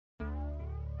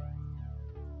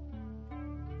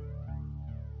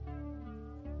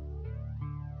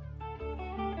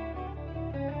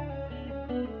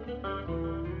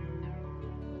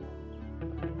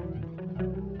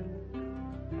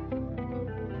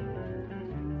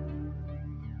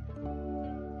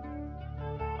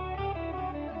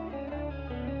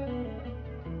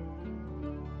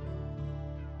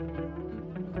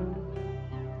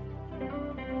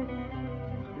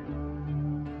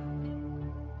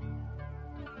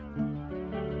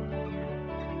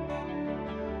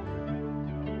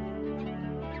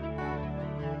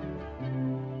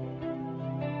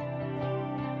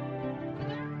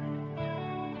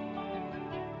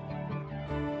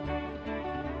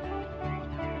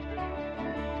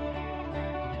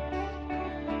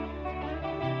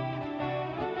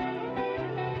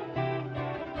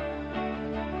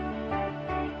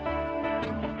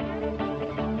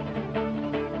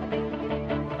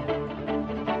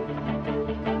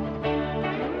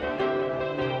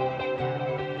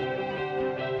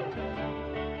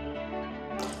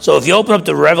So if you open up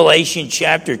to Revelation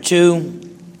chapter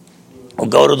 2, we'll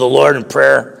go to the Lord in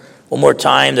prayer one more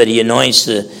time that he anoints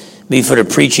me for the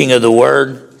preaching of the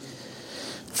word.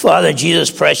 Father, in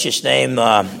Jesus' precious name,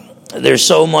 there's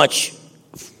so much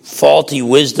faulty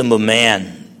wisdom of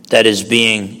man that is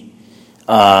being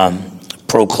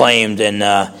proclaimed. And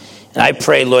I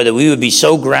pray, Lord, that we would be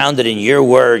so grounded in your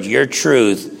word, your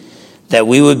truth, that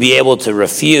we would be able to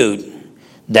refute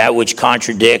that which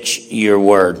contradicts your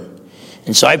word.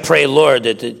 And so I pray, Lord,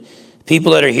 that the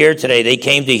people that are here today, they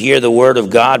came to hear the word of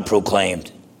God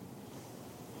proclaimed.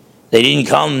 They didn't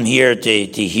come here to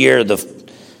hear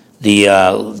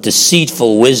the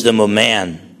deceitful wisdom of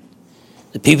man.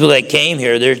 The people that came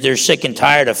here, they're sick and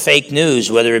tired of fake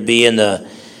news, whether it be in the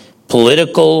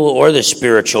political or the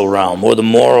spiritual realm or the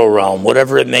moral realm,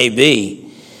 whatever it may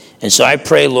be. And so I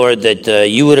pray, Lord, that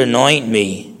you would anoint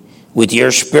me with your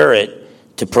spirit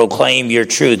to proclaim your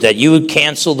truth, that you would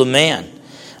cancel the man.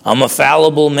 I'm a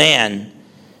fallible man,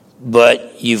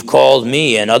 but you've called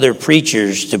me and other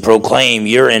preachers to proclaim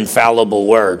your infallible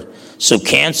word. So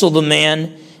cancel the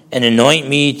man and anoint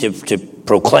me to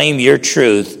proclaim your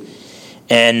truth.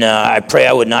 And I pray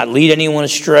I would not lead anyone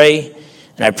astray.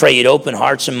 And I pray you'd open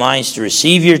hearts and minds to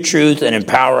receive your truth and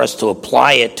empower us to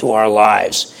apply it to our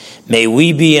lives. May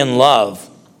we be in love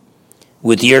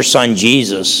with your son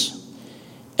Jesus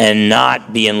and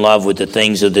not be in love with the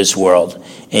things of this world.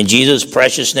 In Jesus'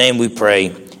 precious name we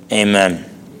pray. Amen.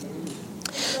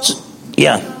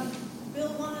 Yeah.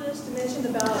 Bill wanted us to mention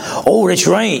about... Oh, that's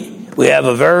right. We have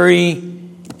a very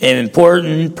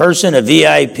important person, a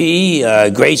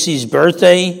VIP, Gracie's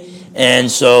birthday. And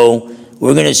so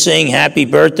we're going to sing Happy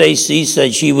Birthday. C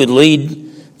said she would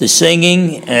lead the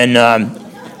singing. And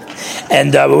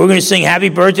we're going to sing Happy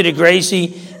Birthday to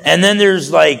Gracie. And then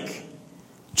there's like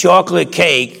chocolate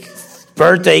cake,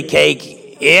 birthday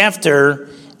cake after.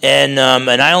 And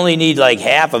I only need like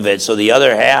half of it. So the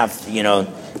other half,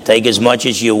 take as much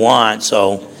as you want.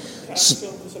 So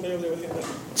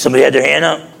somebody had their hand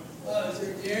up?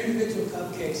 They're individual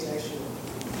cupcakes,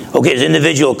 actually. Okay, it's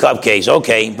individual cupcakes.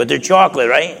 Okay, but they're chocolate,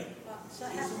 right?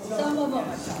 Some of them are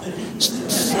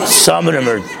chocolate. Some of them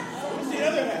are.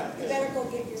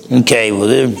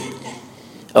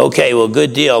 Okay, well,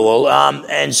 good deal. Well,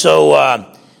 and so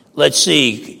let's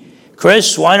see.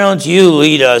 Chris, why don't you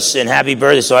lead us in Happy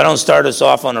Birthday so I don't start us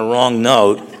off on a wrong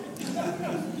note?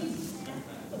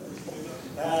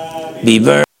 Be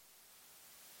birthday.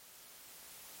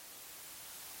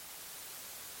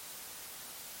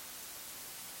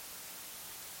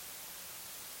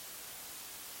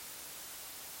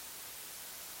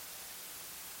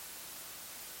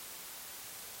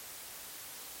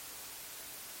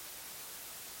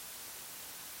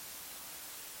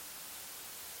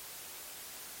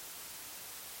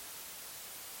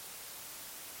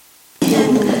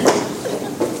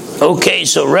 Okay,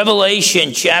 so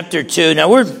Revelation chapter 2. Now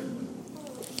we're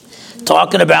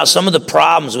talking about some of the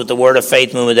problems with the Word of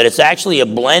Faith movement, that it's actually a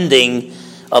blending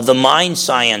of the mind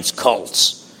science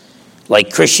cults,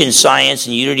 like Christian Science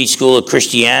and Unity School of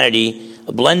Christianity,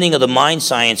 a blending of the mind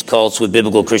science cults with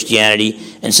biblical Christianity.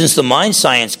 And since the mind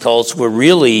science cults were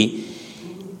really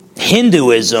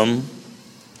Hinduism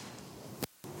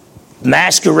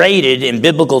masqueraded in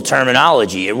biblical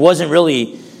terminology, it wasn't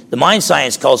really... The mind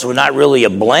science cults were not really a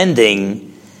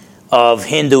blending of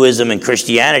Hinduism and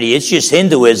Christianity. It's just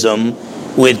Hinduism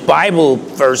with Bible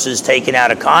verses taken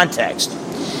out of context.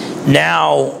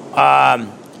 Now,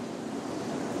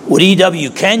 what E.W.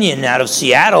 Kenyon out of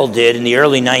Seattle did in the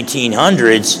early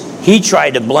 1900s, he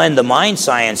tried to blend the mind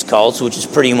science cults, which is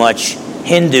pretty much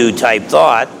Hindu type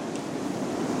thought.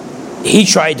 He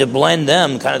tried to blend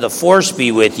them, kind of the force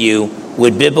be with you,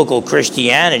 with biblical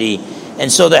Christianity. And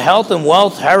so the health and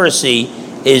wealth heresy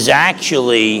is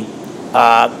actually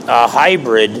a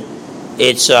hybrid.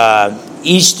 It's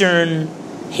Eastern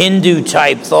Hindu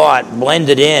type thought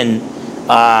blended in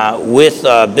with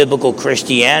biblical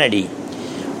Christianity.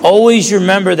 Always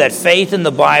remember that faith in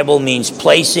the Bible means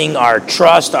placing our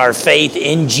trust, our faith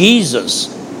in Jesus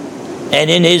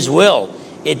and in His will.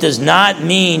 It does not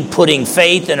mean putting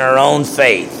faith in our own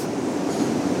faith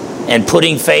and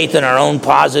putting faith in our own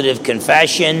positive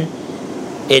confession.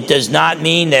 It does not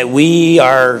mean that we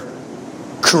are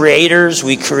creators.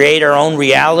 We create our own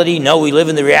reality. No, we live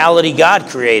in the reality God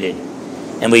created.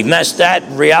 And we've messed that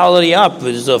reality up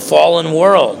as a fallen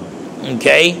world.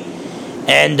 Okay?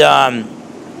 And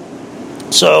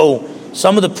so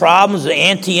some of the problems of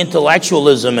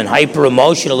anti-intellectualism and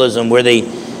hyper-emotionalism, where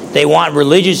they want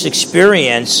religious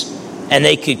experience and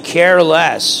they could care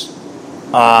less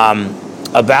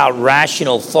about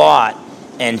rational thought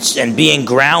and being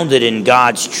grounded in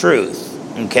God's truth,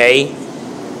 okay?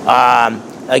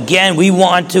 Again, we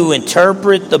want to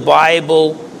interpret the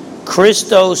Bible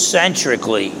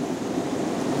Christocentrically.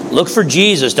 Look for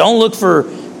Jesus. Don't look for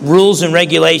rules and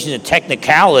regulations and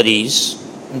technicalities.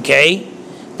 Okay?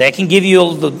 That can give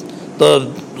you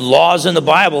the laws in the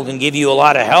Bible can give you a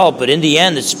lot of help, but in the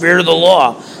end, the spirit of the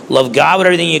law, love God with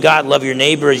everything you got, love your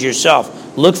neighbor as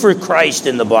yourself. Look for Christ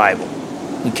in the Bible.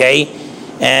 Okay?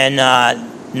 And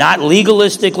not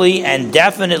legalistically and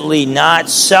definitely not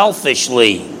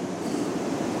selfishly.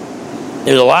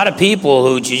 There's a lot of people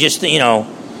who just,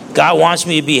 God wants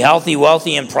me to be healthy,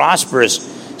 wealthy, and prosperous.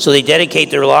 So they dedicate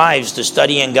their lives to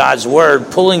studying God's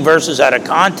Word, pulling verses out of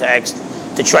context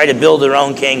to try to build their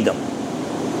own kingdom.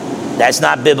 That's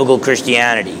not biblical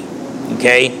Christianity.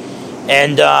 Okay?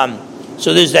 And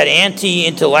so there's that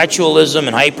anti-intellectualism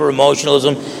and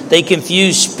hyper-emotionalism. They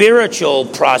confuse spiritual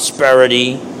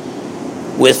prosperity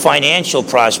with financial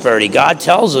prosperity. God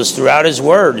tells us throughout His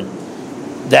Word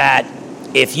that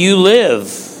if you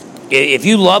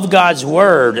love God's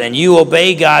Word and you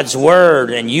obey God's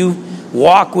Word and you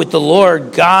walk with the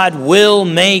Lord, God will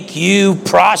make you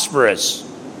prosperous.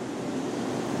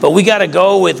 But we got to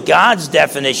go with God's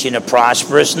definition of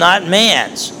prosperous, not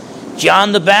man's.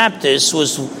 John the Baptist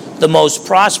was the most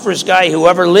prosperous guy who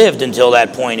ever lived until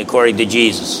that point, according to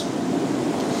Jesus.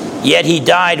 Yet he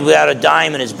died without a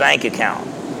dime in his bank account.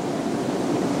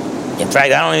 In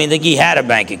fact, I don't even think he had a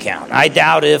bank account. I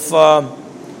doubt if Paul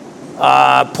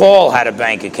had a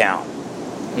bank account.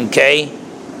 Okay?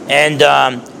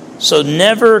 And so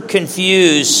never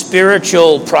confuse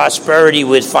spiritual prosperity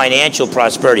with financial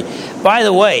prosperity. By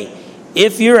the way,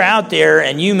 if you're out there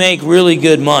and you make really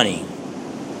good money,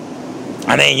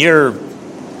 you're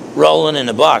rolling in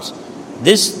the bucks,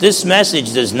 this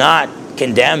message does not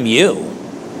condemn you.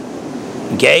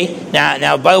 Okay?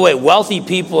 Now, by the way, wealthy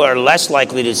people are less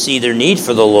likely to see their need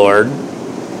for the Lord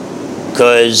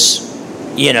because,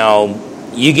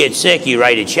 you get sick, you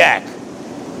write a check.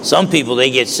 Some people,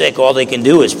 they get sick, all they can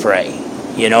do is pray.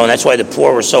 And that's why the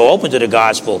poor were so open to the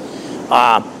gospel.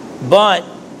 But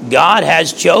God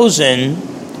has chosen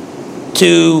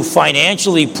to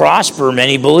financially prosper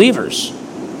many believers.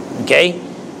 Okay?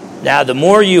 Now, the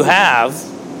more you have,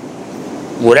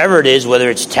 whatever it is, whether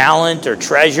it's talent or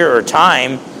treasure or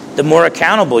time, the more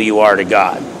accountable you are to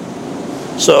God.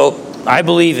 So I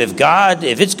believe if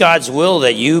it's God's will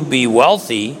that you be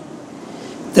wealthy,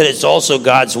 then it's also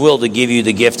God's will to give you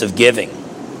the gift of giving.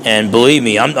 And believe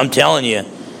me, I'm telling you,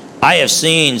 I have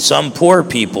seen some poor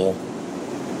people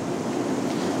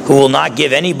who will not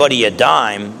give anybody a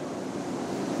dime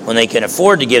when they can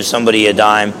afford to give somebody a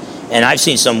dime. And I've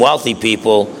seen some wealthy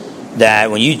people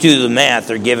that when you do the math,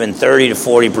 they're giving 30 to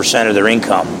 40% of their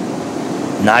income.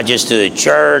 Not just to the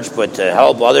church, but to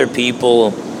help other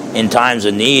people in times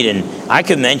of need. And I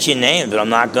could mention names, but I'm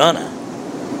not gonna.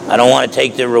 I don't want to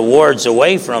take the rewards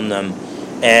away from them.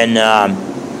 And,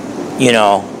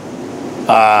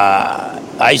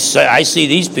 I see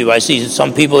these people. I see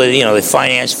some people that, they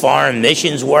finance foreign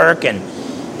missions work. And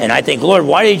I think, Lord,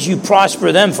 why did you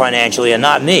prosper them financially and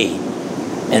not me?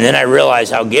 And then I realize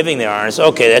how giving they are. And it's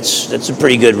okay, that's a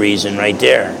pretty good reason right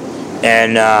there.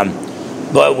 And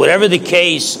but whatever the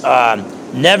case,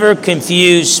 never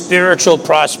confuse spiritual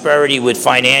prosperity with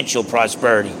financial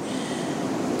prosperity.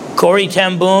 Corrie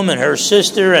ten Boom and her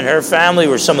sister and her family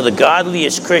were some of the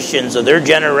godliest Christians of their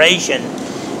generation.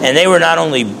 And they were not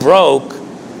only broke,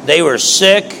 they were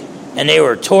sick, and they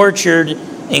were tortured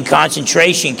in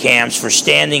concentration camps for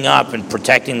standing up and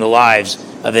protecting the lives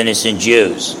of innocent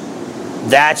Jews.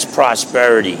 That's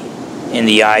prosperity in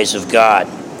the eyes of God.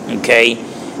 Okay?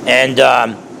 And,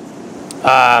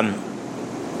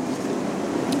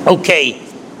 okay,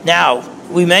 now,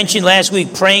 we mentioned last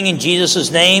week praying in Jesus'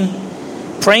 name.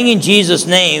 Praying in Jesus'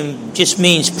 name just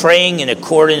means praying in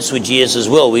accordance with Jesus'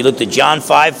 will. We looked at John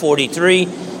 5:43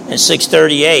 and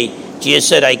 6:38. Jesus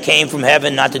said, I came from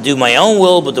heaven not to do my own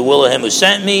will, but the will of him who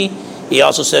sent me. He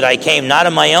also said, I came not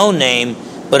in my own name,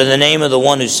 but in the name of the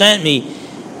one who sent me.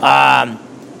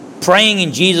 Praying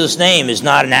in Jesus' name is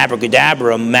not an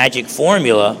abracadabra magic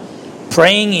formula.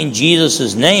 Praying in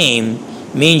Jesus' name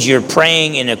means you're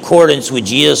praying in accordance with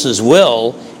Jesus'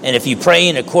 will. And if you pray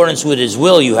in accordance with his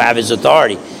will, you have his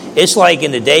authority. It's like in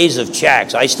the days of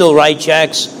checks. I still write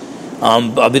checks.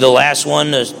 I'll be the last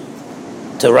one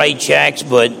to write checks.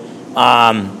 But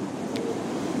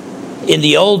in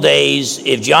the old days,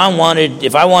 if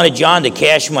I wanted John to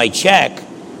cash my check,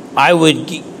 I would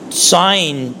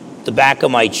sign the back of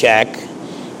my check,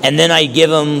 and then I'd give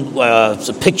him a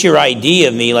picture ID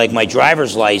of me, like my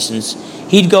driver's license.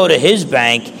 He'd go to his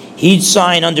bank. He'd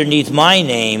sign underneath my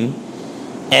name.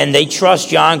 And they trust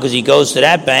John because he goes to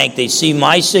that bank. They see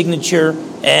my signature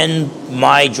and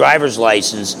my driver's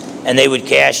license, and they would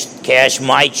cash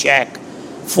my check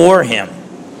for him.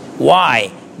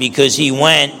 Why? Because he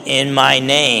went in my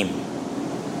name.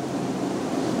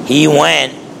 He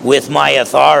went with my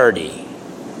authority.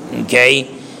 Okay?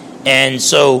 And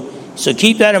so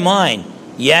keep that in mind.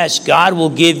 Yes, God will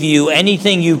give you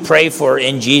anything you pray for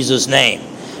in Jesus' name.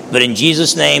 But in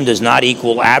Jesus' name does not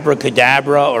equal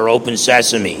abracadabra or open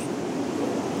sesame.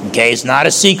 Okay? It's not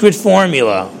a secret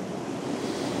formula.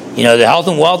 You know, the health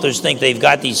and wealthers think they've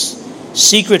got these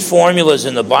secret formulas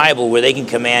in the Bible where they can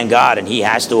command God and he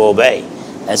has to obey.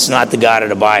 That's not the God of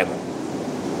the Bible.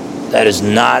 That is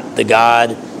not the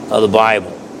God of the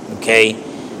Bible. Okay?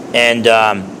 And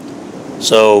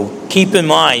so keep in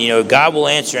mind, you know, God will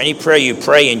answer any prayer you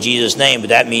pray in Jesus' name, but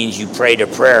that means you prayed a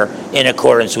prayer in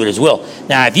accordance with his will.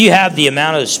 Now, if you have the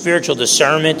amount of spiritual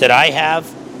discernment that I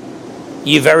have,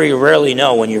 you very rarely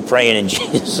know when you're praying in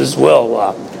Jesus' will.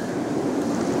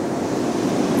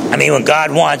 I mean, when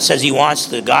God says he wants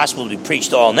the gospel to be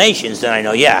preached to all nations, then I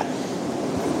know, yeah,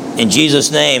 in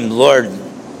Jesus' name, Lord,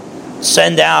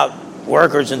 send out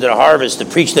workers into the harvest to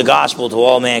preach the gospel to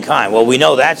all mankind. Well, we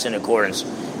know that's in accordance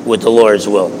with the Lord's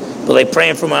will. But like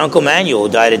praying for my Uncle Manuel,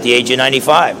 who died at the age of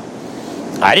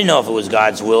 95. I didn't know if it was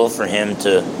God's will for him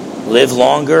to live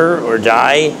longer or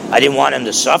die. I didn't want him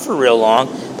to suffer real long,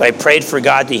 but I prayed for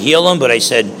God to heal him. But I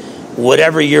said,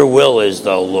 whatever your will is,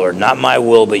 though, Lord, not my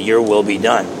will, but your will be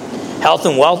done. Health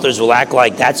and wealthers will act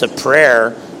like that's a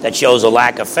prayer that shows a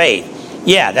lack of faith.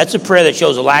 Yeah, that's a prayer that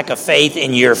shows a lack of faith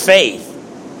in your faith.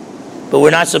 But we're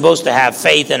not supposed to have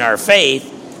faith in our faith.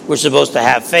 We're supposed to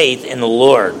have faith in the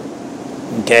Lord.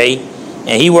 Okay?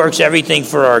 And he works everything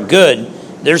for our good.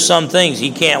 There's some things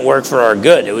he can't work for our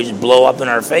good. It would just blow up in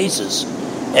our faces.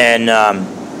 And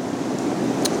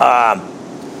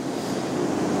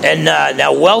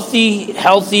now wealthy,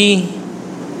 healthy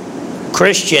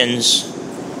Christians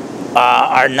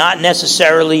are not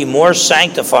necessarily more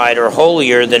sanctified or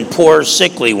holier than poor,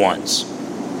 sickly ones.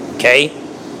 Okay?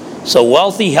 So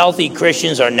wealthy, healthy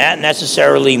Christians are not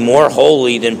necessarily more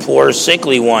holy than poor,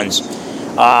 sickly ones.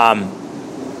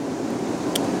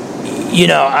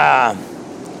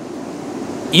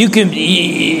 You can,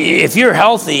 if you're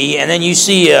healthy and then you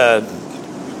see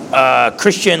a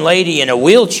Christian lady in a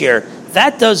wheelchair,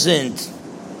 that doesn't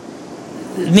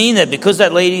mean that because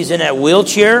that lady's in that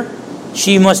wheelchair,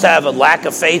 she must have a lack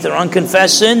of faith or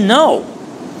unconfessed sin. No.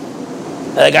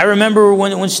 Like I remember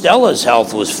when Stella's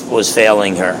health was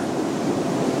failing her.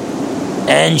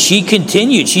 And she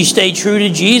continued. She stayed true to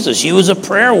Jesus. She was a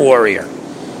prayer warrior.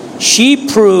 She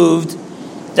proved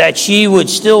that she would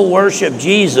still worship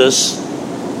Jesus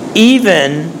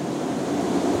even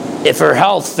if her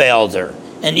health failed her.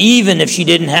 And even if she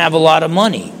didn't have a lot of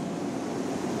money.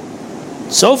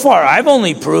 So far, I've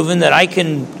only proven that I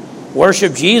can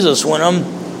worship Jesus when I'm,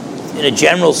 in a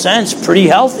general sense, pretty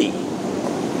healthy.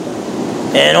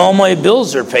 And all my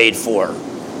bills are paid for.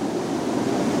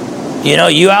 You know,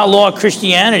 you outlaw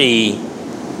Christianity,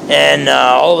 and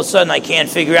all of a sudden I can't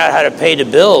figure out how to pay the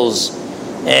bills,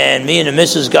 and me and the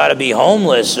missus got to be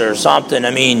homeless or something. I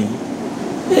mean,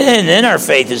 and then our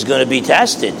faith is going to be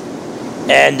tested.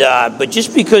 And but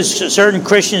just because certain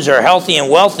Christians are healthy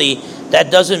and wealthy, that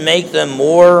doesn't make them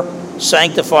more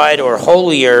sanctified or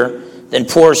holier than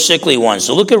poor, sickly ones.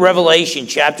 So look at Revelation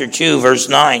chapter 2, verse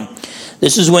 9.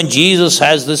 This is when Jesus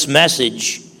has this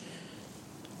message.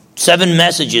 7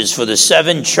 messages for the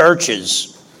 7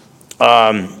 churches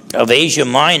of Asia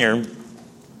Minor.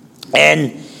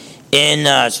 And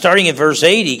starting at verse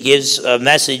 8, he gives a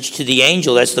message to the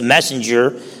angel. That's the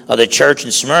messenger of the church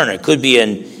in Smyrna. It could be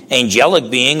an angelic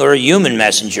being or a human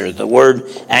messenger. The word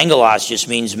angelos just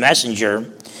means messenger.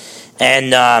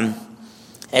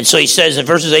 And so he says in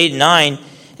verses 8 and 9,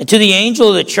 and to the angel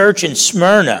of the church in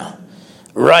Smyrna,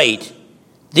 write,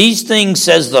 these things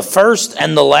says the first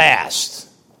and the last,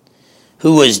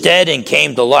 who was dead and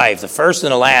came to life. The first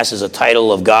and the last is a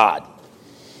title of God.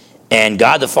 And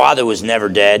God the Father was never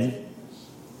dead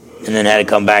and then had to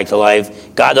come back to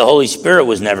life. God the Holy Spirit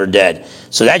was never dead.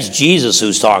 So that's Jesus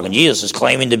who's talking. Jesus is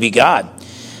claiming to be God.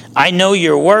 I know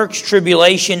your works,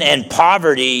 tribulation, and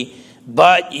poverty,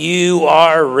 but you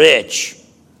are rich.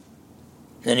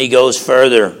 Then he goes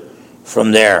further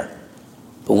from there.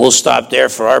 But we'll stop there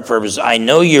for our purpose. I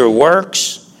know your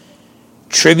works,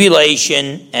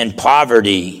 tribulation, and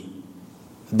poverty,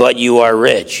 but you are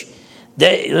rich.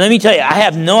 Let me tell you, I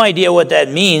have no idea what that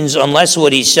means unless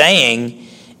what he's saying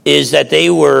is that they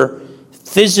were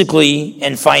physically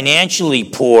and financially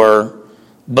poor,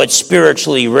 but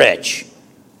spiritually rich.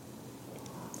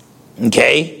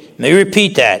 Okay? Let me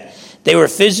repeat that. They were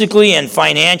physically and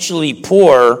financially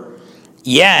poor,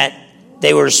 yet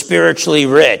they were spiritually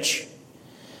rich.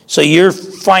 So your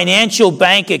financial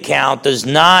bank account does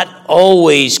not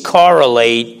always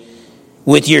correlate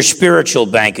with your spiritual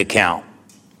bank account.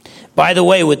 By the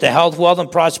way, with the health, wealth,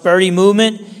 and prosperity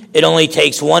movement, it only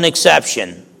takes one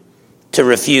exception to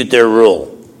refute their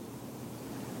rule.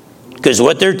 Because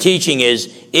what they're teaching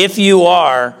is, if you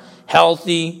are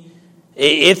healthy,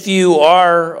 if you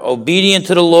are obedient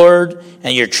to the Lord,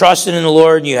 and you're trusting in the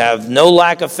Lord, and you have no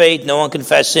lack of faith, no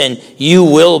unconfessed sin, you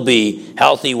will be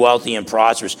healthy, wealthy, and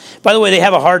prosperous. By the way, they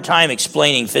have a hard time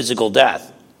explaining physical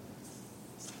death.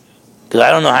 Because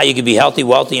I don't know how you could be healthy,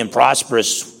 wealthy, and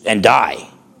prosperous and die.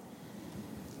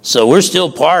 So we're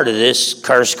still part of this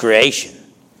cursed creation.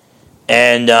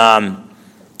 And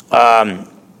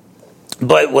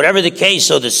but whatever the case,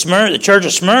 so the church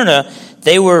of Smyrna,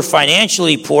 they were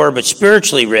financially poor but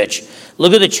spiritually rich.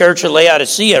 Look at the church of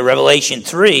Laodicea, Revelation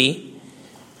 3.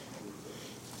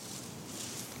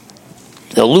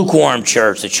 The lukewarm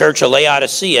church, the church of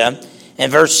Laodicea,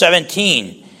 and verse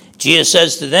 17. Jesus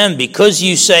says to them, because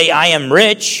you say, I am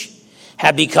rich,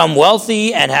 have become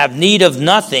wealthy, and have need of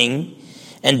nothing,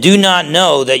 and do not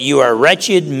know that you are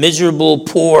wretched, miserable,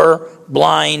 poor,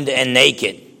 blind, and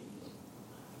naked.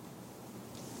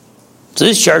 So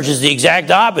this church is the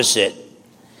exact opposite.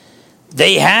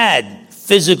 They had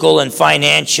physical and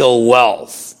financial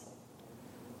wealth.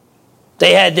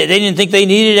 They didn't think they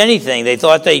needed anything. They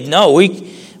thought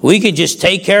we could just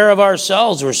take care of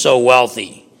ourselves. We're so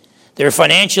wealthy. They were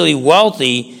financially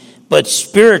wealthy, but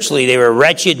spiritually they were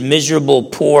wretched, miserable,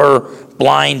 poor,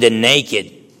 blind, and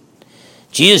naked.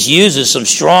 Jesus uses some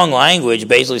strong language,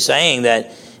 basically saying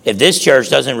that if this church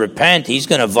doesn't repent, he's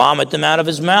going to vomit them out of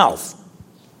his mouth.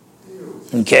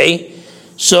 Okay?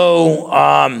 So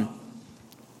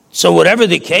whatever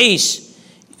the case,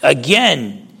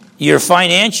 again, your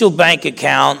financial bank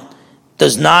account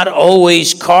does not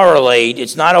always correlate.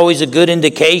 It's not always a good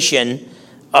indication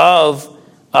of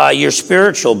your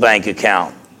spiritual bank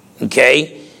account.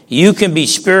 Okay? You can be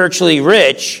spiritually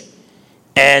rich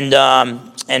and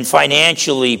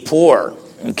financially poor.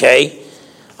 Okay?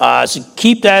 So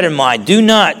keep that in mind. Do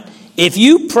not, if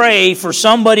you pray for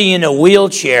somebody in a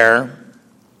wheelchair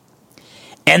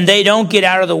and they don't get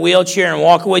out of the wheelchair and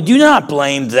walk away, do not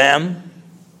blame them.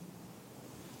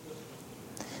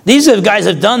 These guys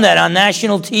have done that on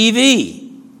national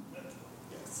TV.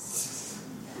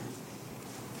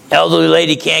 Elderly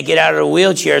lady can't get out of the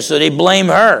wheelchair, so they blame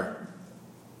her.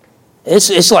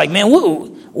 It's like, man,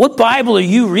 what Bible are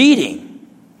you reading?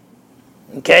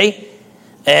 Okay?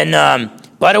 And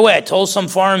by the way, I told some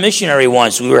foreign missionary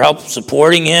once, we were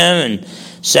supporting him and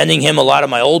sending him a lot of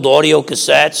my old audio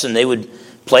cassettes, and they would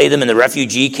play them in the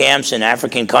refugee camps in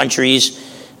African countries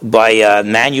by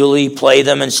manually play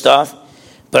them and stuff.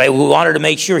 But I wanted to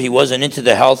make sure he wasn't into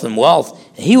the health and wealth.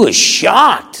 He was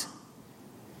shocked.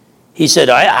 He said,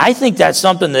 I think that's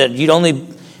something that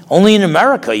only in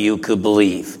America you could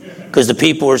believe, because the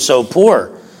people are so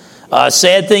poor.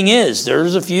 Sad thing is,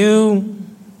 there's a few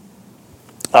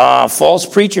false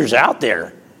preachers out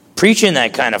there preaching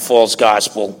that kind of false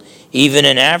gospel, even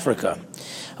in Africa.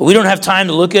 We don't have time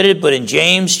to look at it, but in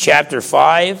James chapter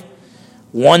 5,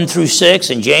 1 through 6,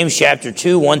 and James chapter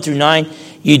 2, 1 through 9,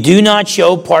 you do not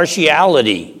show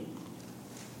partiality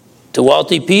to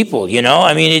wealthy people. You know,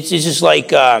 I mean, it's just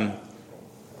like,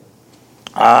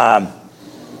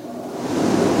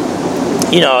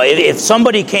 if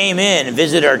somebody came in and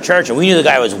visited our church and we knew the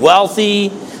guy was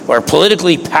wealthy or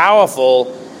politically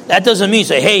powerful, that doesn't mean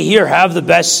say, hey, here, have the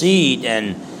best seat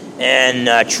and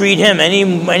treat him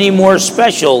any more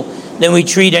special than we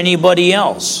treat anybody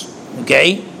else.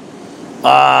 Okay?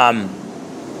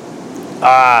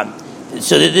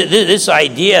 So this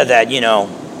idea that,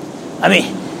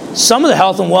 some of the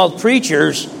health and wealth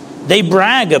preachers, they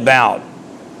brag about,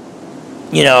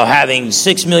 having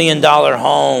 $6 million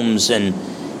homes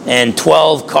and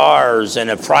 12 cars and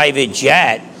a private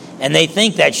jet, and they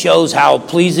think that shows how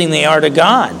pleasing they are to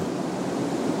God.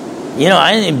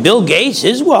 Bill Gates,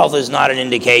 his wealth is not an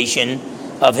indication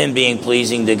of him being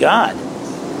pleasing to God.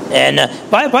 And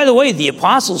by the way, the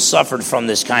apostles suffered from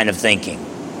this kind of thinking.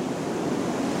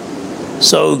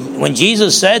 So when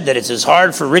Jesus said that it's as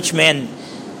hard for a rich man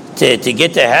to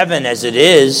get to heaven as it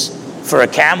is for a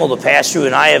camel to pass through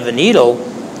an eye of a needle,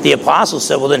 the apostles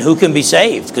said, well, then who can be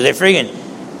saved? Because they're figuring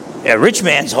a rich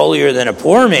man's holier than a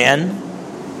poor man.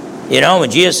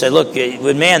 When Jesus said, look,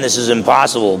 with man this is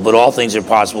impossible, but all things are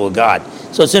possible with God.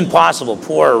 So it's impossible,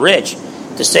 poor or rich,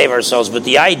 to save ourselves. But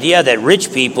the idea that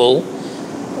rich people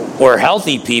or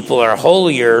healthy people are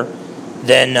holier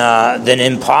than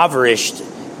impoverished,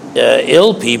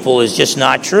 ill people is just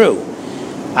not true.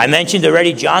 I mentioned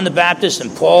already John the Baptist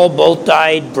and Paul both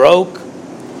died broke.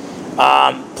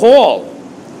 Paul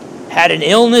had an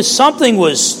illness. Something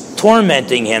was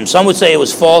tormenting him. Some would say it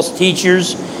was false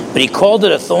teachers, but he called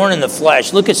it a thorn in the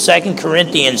flesh. Look at 2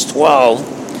 Corinthians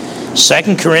 12.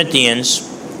 2 Corinthians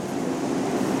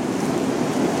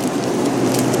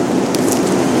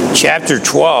chapter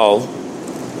 12.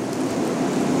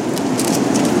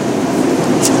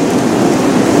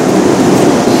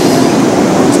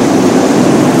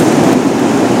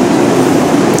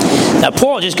 Now,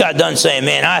 Paul just got done saying,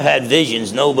 man, I've had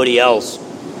visions nobody else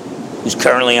who's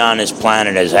currently on this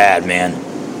planet has had, man.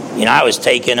 You know, I was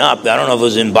taken up, I don't know if it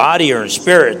was in body or in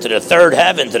spirit, to the third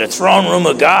heaven, to the throne room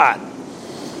of God.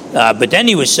 But then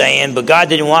he was saying, but God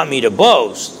didn't want me to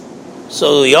boast.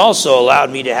 So he also allowed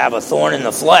me to have a thorn in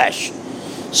the flesh.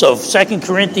 So 2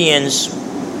 Corinthians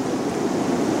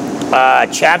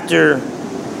chapter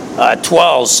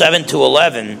 12, 7 to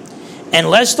 11. And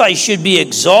lest I should be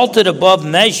exalted above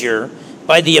measure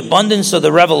by the abundance of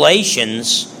the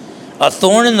revelations, a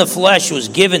thorn in the flesh was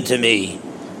given to me,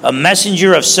 a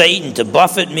messenger of Satan to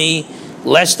buffet me,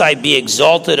 lest I be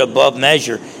exalted above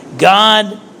measure.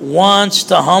 God wants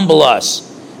to humble us.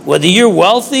 Whether you're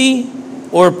wealthy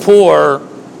or poor,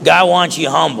 God wants you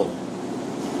humble.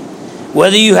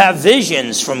 Whether you have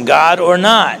visions from God or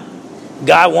not,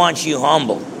 God wants you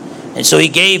humble. And so he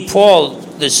gave Paul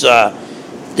this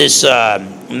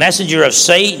messenger of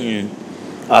Satan,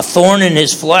 a thorn in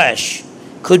his flesh.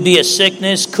 Could be a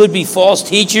sickness, could be false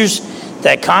teachers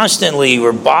that constantly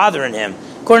were bothering him.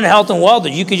 According to Health and Wealth,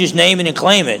 you could just name it and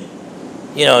claim it.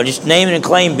 You know, just name it and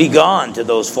claim, be gone to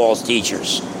those false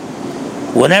teachers.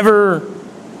 Whenever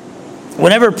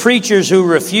preachers who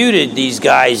refuted these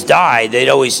guys died, they'd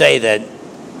always say that,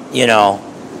 you know,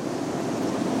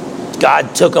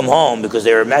 God took them home because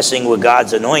they were messing with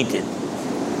God's anointed.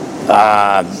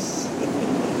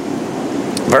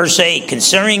 Verse 8,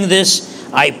 concerning this,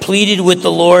 I pleaded with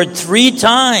the Lord 3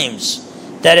 times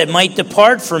that it might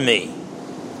depart from me.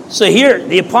 So here,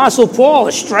 the Apostle Paul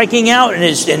is striking out in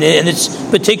his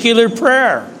particular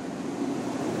prayer.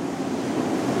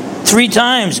 3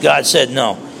 times God said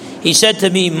no. He said to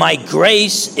me, my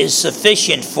grace is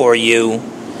sufficient for you,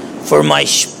 for my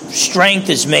strength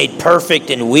is made perfect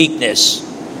in weakness.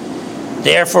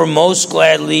 Therefore, most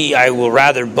gladly, I will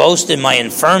rather boast in my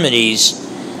infirmities,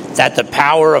 that the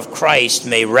power of Christ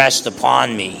may rest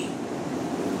upon me.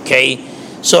 Okay?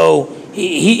 So,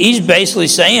 he's basically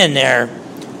saying there,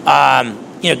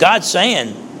 God's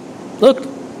saying, look,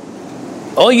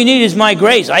 all you need is my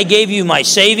grace. I gave you my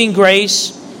saving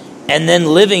grace and then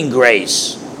living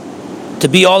grace to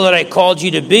be all that I called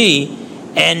you to be.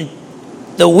 And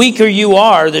the weaker you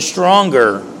are, the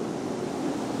stronger,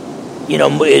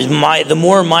 the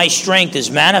more my strength is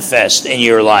manifest in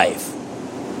your life.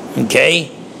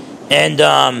 Okay? And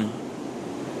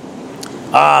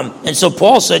so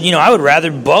Paul said, I would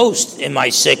rather boast in my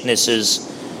sicknesses,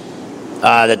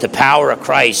 that the power of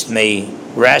Christ may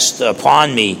rest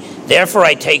upon me. Therefore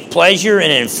I take pleasure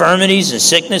in infirmities and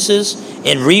sicknesses,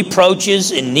 in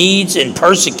reproaches, in needs, in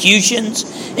persecutions,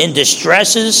 in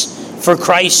distresses, for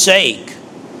Christ's sake.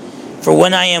 For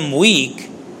when I am weak,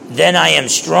 then I am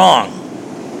strong.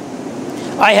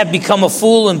 I have become a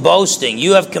fool in boasting.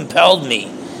 You have compelled me.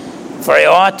 For I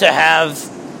ought to have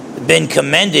been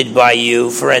commended by you,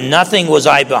 for in nothing was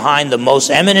I behind the most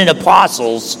eminent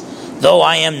apostles, though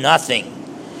I am nothing.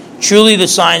 Truly the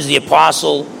signs of the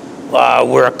apostle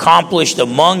were accomplished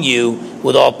among you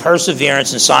with all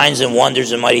perseverance and signs and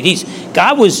wonders and mighty deeds.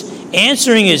 God was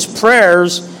answering his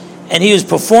prayers and he was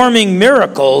performing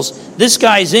miracles. This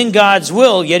guy's in God's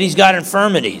will, yet he's got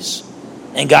infirmities.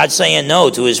 And God's saying no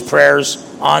to his prayers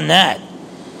on that.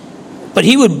 But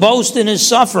he would boast in his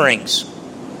sufferings.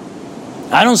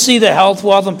 I don't see the health,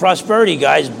 wealth, and prosperity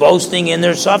guys boasting in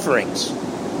their sufferings.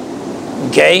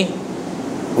 Okay?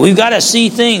 We've got to see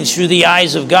things through the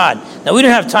eyes of God. Now, we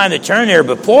don't have time to turn there,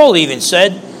 but Paul even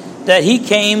said that he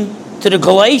came to the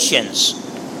Galatians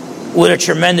with a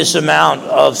tremendous amount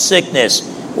of sickness.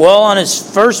 Well, on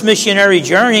his first missionary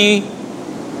journey,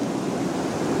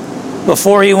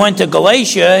 before he went to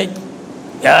Galatia,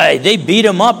 they beat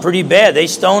him up pretty bad. They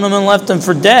stoned him and left him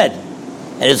for dead.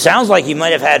 And it sounds like he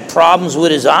might have had problems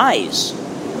with his eyes.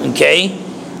 Okay?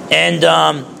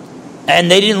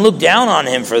 And they didn't look down on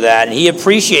him for that, and he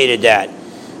appreciated that.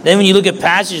 Then when you look at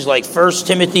passages like 1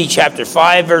 Timothy chapter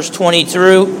 5, verse 20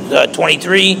 through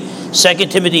 23, 2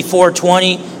 Timothy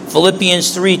 4:20,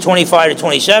 Philippians 3:25 to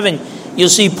 27, you'll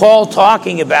see Paul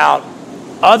talking about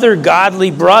other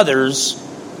godly brothers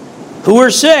who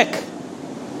are sick.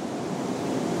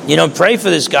 Pray for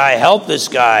this guy, help this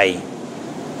guy.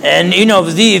 And,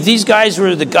 if these guys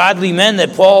were the godly men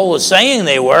that Paul was saying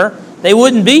they were, they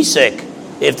wouldn't be sick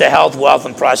if the health, wealth,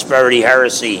 and prosperity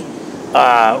heresy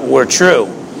were true.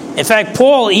 In fact,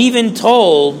 Paul even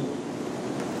told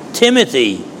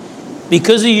Timothy,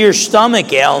 because of your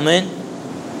stomach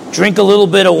ailment, drink a little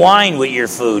bit of wine with your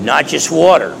food, not just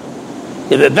water.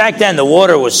 But back then, the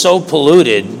water was so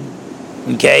polluted,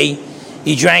 okay,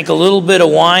 he drank a little bit of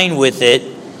wine with it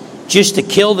just to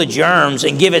kill the germs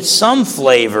and give it some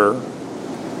flavor,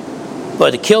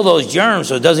 but to kill those germs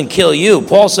so it doesn't kill you.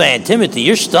 Paul's saying, Timothy,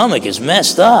 your stomach is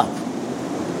messed up,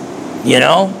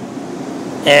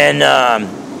 And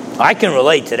I can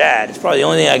relate to that. It's probably the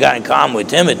only thing I got in common with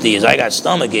Timothy is I got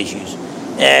stomach issues.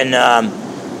 And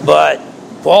but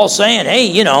Paul's saying,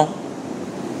 hey, and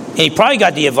he probably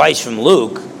got the advice from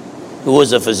Luke, who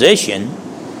was a physician,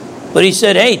 but he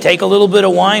said, hey, take a little bit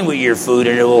of wine with your food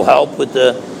and it will help with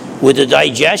the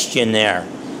digestion there.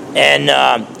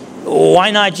 And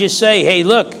why not just say, hey,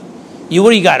 look, what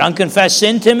do you got? Unconfessed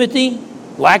sin, Timothy?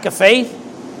 Lack of faith?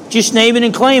 Just name it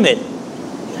and claim it.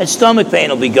 That stomach pain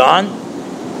will be gone.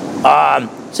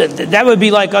 So that would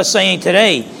be like us saying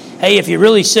today, hey, if you're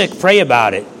really sick, pray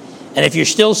about it. And if you're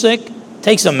still sick,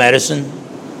 take some medicine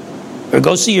or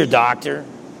go see your doctor,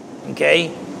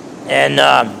 okay? And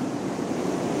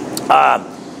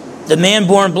the man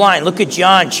born blind, look at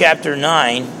John chapter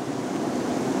 9.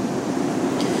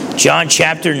 John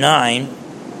chapter 9.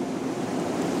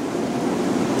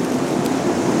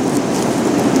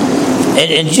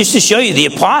 And just to show you, the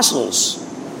apostles,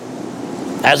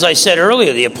 as I said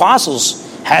earlier, the apostles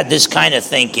had this kind of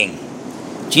thinking.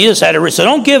 Jesus had a risk. So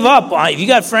don't give up. If you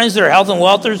got friends that are health and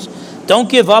welters, don't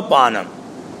give up on them.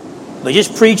 But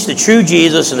just preach the true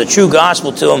Jesus and the true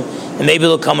gospel to them, and maybe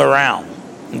they'll come around.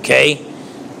 Okay?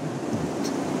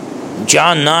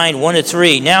 John 9,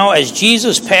 1-3. Now, as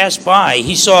Jesus passed by,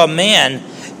 he saw a man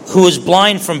who was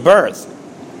blind from birth.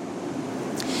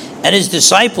 And his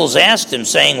disciples asked him,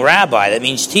 saying, Rabbi, that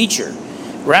means teacher,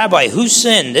 Rabbi, who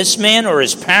sinned, this man or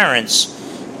his parents,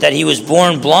 that he was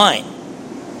born blind?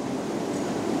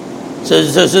 So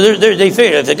they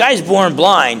figured if the guy's born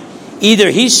blind,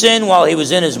 either he sinned while he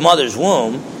was in his mother's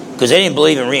womb, because they didn't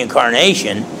believe in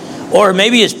reincarnation, or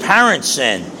maybe his parents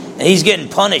sinned, and he's getting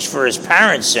punished for his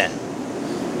parents' sin.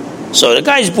 So the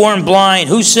guy's born blind.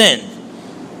 Who sinned?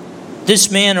 This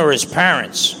man or his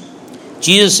parents?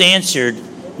 Jesus answered,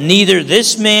 neither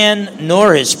this man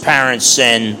nor his parents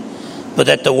sinned, but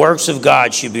that the works of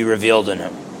God should be revealed in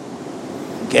him.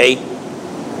 Okay?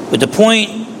 But the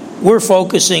point we're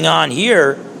focusing on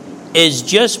here is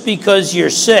just because you're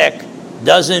sick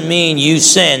doesn't mean you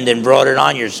sinned and brought it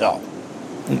on yourself.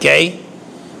 Okay?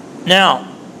 Now,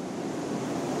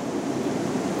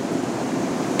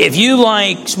 if you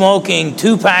like smoking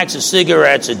 2 packs of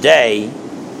cigarettes a day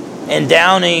and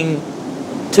downing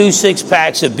 2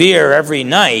 6-packs of beer every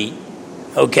night,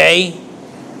 okay,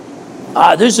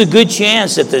 there's a good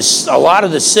chance that a lot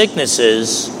of the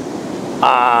sicknesses,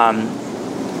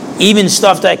 even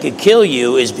stuff that could kill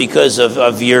you, is because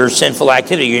of your sinful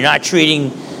activity. You're not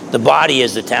treating the body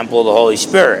as the temple of the Holy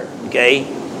Spirit, okay?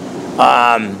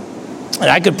 And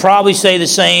I could probably say the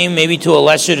same, maybe to a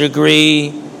lesser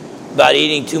degree, about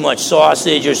eating too much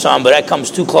sausage or something, but that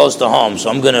comes too close to home, so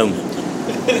I'm gonna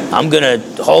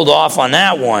hold off on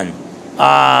that one.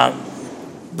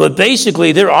 But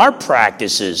basically, there are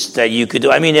practices that you could do.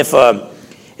 I mean, if a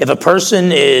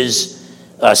person is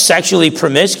sexually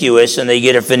promiscuous and they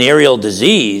get a venereal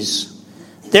disease,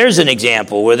 there's an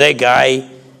example where that guy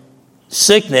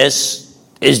sickness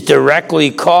is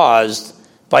directly caused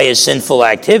by his sinful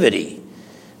activity.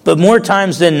 But more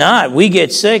times than not, we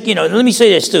get sick. Let me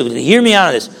say this too. Hear me out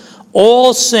on this.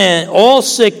 All sin, all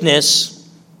sickness,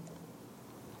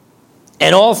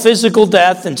 and all physical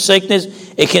death and sickness,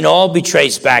 it can all be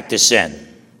traced back to sin.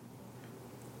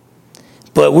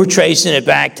 But we're tracing it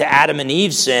back to Adam and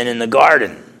Eve's sin in the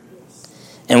garden.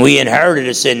 And we inherited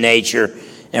a sin nature,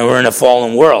 and we're in a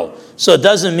fallen world. So it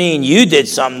doesn't mean you did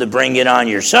something to bring it on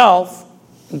yourself.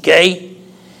 Okay?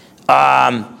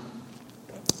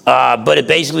 But it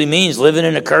basically means living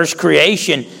in a cursed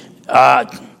creation,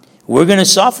 we're going to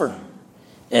suffer.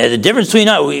 The difference between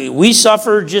us, we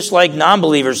suffer just like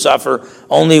non-believers suffer,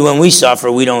 only when we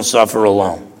suffer, we don't suffer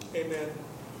alone. Amen.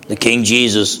 The King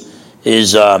Jesus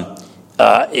is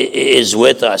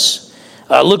with us.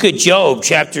 Look at Job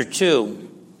chapter 2.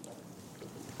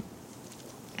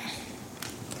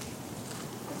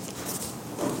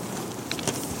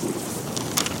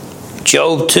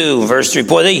 Job 2, verse 3.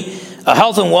 Boy, a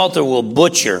health and welter will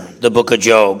butcher the book of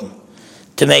Job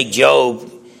to make Job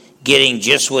getting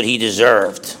just what he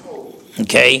deserved.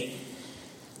 Okay?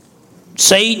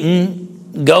 Satan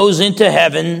goes into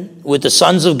heaven with the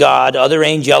sons of God, other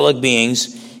angelic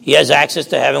beings. He has access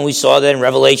to heaven. We saw that in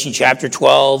Revelation chapter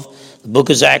 12, the book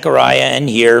of Zechariah, and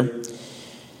here.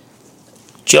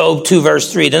 Job 2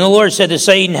 verse 3. Then the Lord said to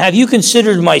Satan, have you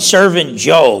considered my servant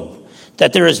Job,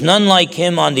 that there is none like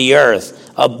him on the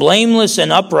earth, a blameless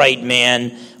and upright man,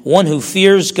 one who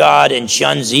fears God and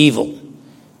shuns evil?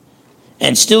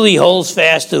 And still he holds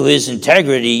fast to his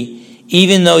integrity,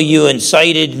 even though you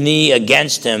incited me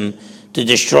against him to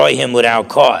destroy him without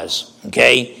cause.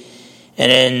 Okay?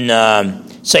 And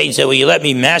then Satan said, well, you let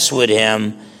me mess with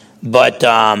him, but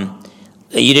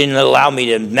you didn't allow me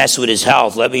to mess with his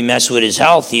health. Let me mess with his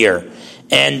health here.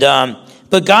 And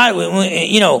but God,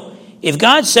 if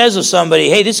God says of somebody,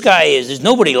 hey, there's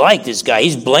nobody like this guy.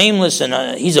 He's blameless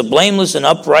and he's a blameless and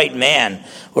upright man,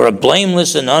 or a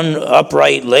blameless and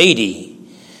upright lady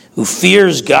who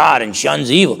fears God and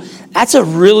shuns evil. That's a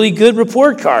really good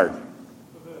report card.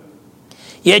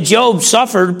 Yet Job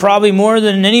suffered probably more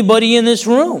than anybody in this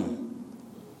room.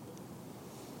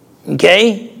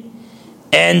 Okay?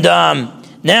 And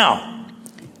now,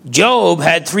 Job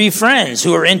had 3 friends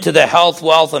who were into the health,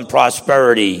 wealth, and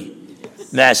prosperity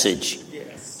message.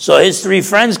 So his 3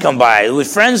 friends come by. With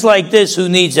friends like this, who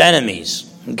needs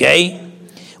enemies? Okay?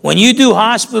 When you do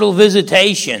hospital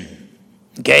visitation,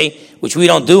 okay, which we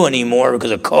don't do anymore because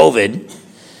of COVID,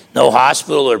 no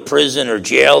hospital or prison or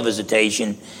jail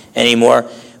visitation anymore.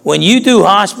 When you do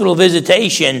hospital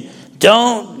visitation,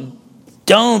 don't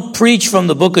preach from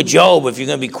the book of Job if you're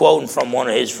going to be quoting from one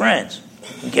of his friends.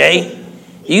 Okay?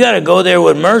 You got to go there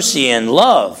with mercy and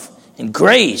love and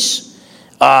grace.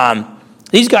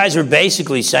 These guys are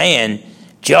basically saying,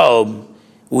 Job,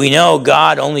 we know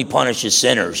God only punishes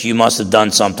sinners. You must have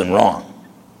done something wrong.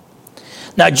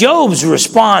 Now, Job's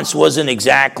response wasn't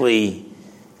exactly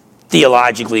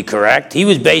theologically correct. He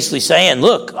was basically saying,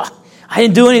 look, I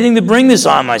didn't do anything to bring this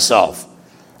on myself.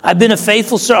 I've been a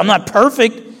faithful servant. I'm not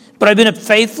perfect, but I've been a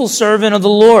faithful servant of the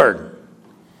Lord.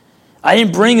 I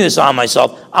didn't bring this on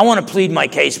myself. I want to plead my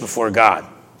case before God.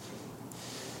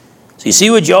 So you see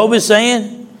what Job is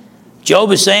saying?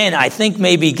 Job is saying, I think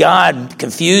maybe God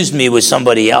confused me with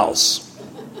somebody else.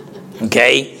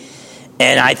 Okay?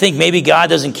 And I think maybe God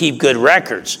doesn't keep good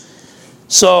records.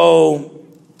 So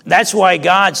that's why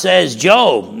God says,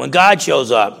 Job, when God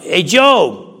shows up, hey,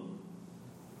 Job,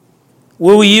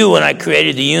 where were you when I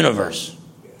created the universe?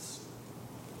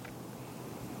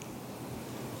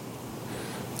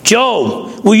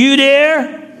 Job, were you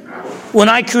there when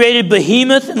I created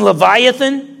Behemoth and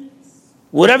Leviathan?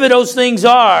 Whatever those things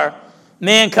are,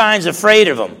 mankind's afraid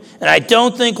of them. And I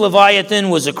don't think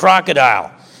Leviathan was a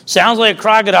crocodile. Sounds like a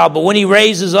crocodile, but when he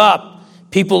raises up,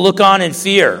 people look on in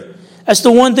fear. That's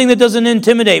the one thing that doesn't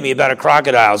intimidate me about a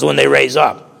crocodile is when they raise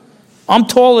up. I'm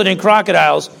taller than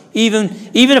crocodiles. Even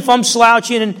if I'm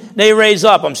slouching and they raise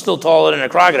up, I'm still taller than a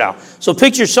crocodile. So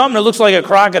picture something that looks like a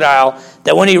crocodile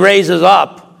that when he raises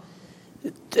up,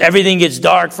 everything gets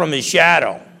dark from his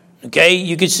shadow. Okay?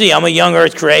 You can see I'm a young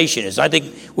earth creationist. I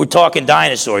think we're talking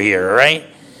dinosaur here, all right?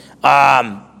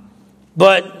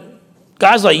 But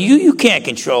God's like, you can't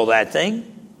control that thing.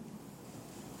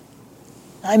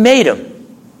 I made him.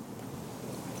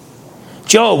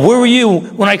 Job, where were you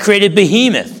when I created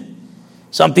Behemoth?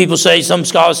 Some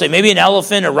scholars say maybe an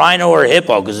elephant, a rhino, or a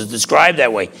hippo, because it's described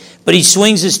that way. But he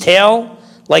swings his tail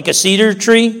like a cedar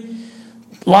tree.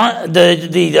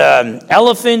 The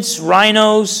elephants,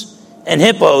 rhinos, and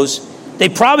hippos, they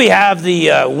probably have the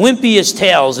wimpiest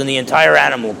tails in the entire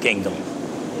animal kingdom.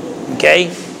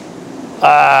 Okay?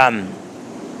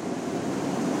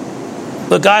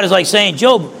 But God is like saying,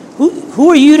 Job, who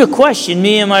are you to question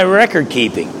me and my record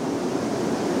keeping?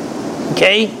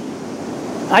 Okay?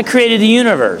 I created the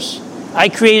universe. I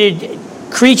created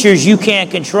creatures you can't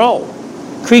control.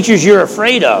 Creatures you're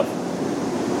afraid of.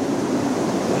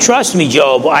 Trust me,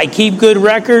 Job, I keep good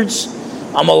records.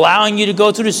 I'm allowing you to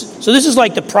go through this. So this is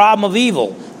like the problem of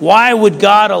evil. Why would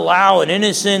God allow an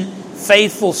innocent,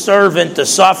 faithful servant to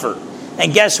suffer?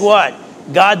 And guess what?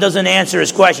 God doesn't answer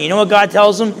his question. You know what God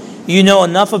tells him? You know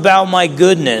enough about my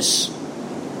goodness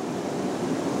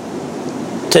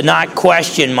to not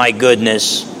question my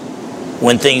goodness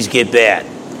when things get bad.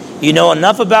 You know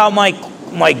enough about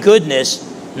my goodness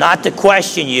not to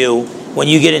question you when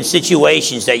you get in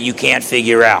situations that you can't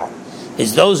figure out.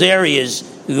 It's those areas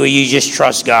where you just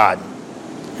trust God.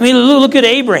 I mean, look at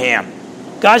Abraham.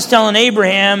 God's telling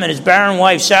Abraham and his barren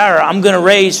wife Sarah, I'm going to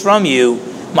raise from you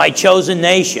my chosen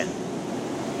nation.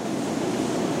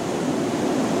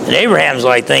 And Abraham's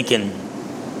like thinking,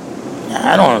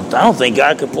 I don't think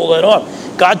God could pull that off.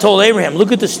 God told Abraham,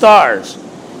 look at the stars.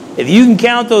 If you can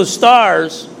count those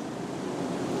stars,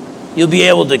 you'll be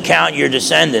able to count your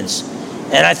descendants.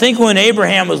 And I think when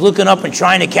Abraham was looking up and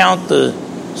trying to count the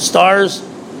stars,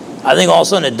 I think all of a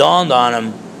sudden it dawned on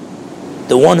him,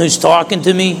 the one who's talking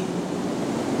to me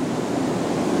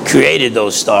created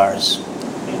those stars.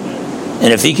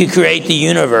 And if he could create the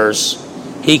universe,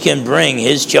 he can bring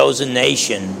his chosen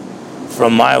nation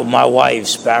from my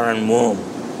wife's barren womb.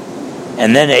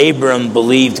 And then Abram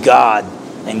believed God,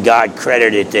 and God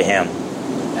credited it to him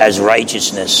as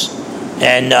righteousness.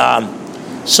 And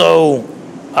so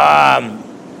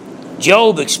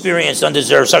Job experienced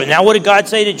undeserved suffering. Now, what did God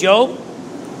say to Job?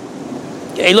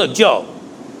 Hey, look, Job,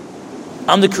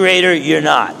 I'm the creator, you're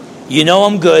not. You know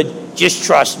I'm good, just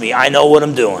trust me. I know what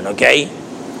I'm doing, okay?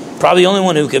 Probably the only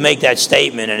one who can make that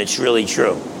statement, and it's really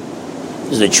true,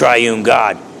 is the triune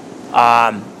God.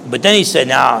 But then he said,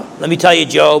 now, let me tell you,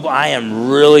 Job, I am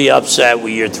really upset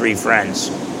with your three friends.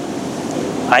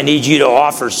 I need you to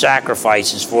offer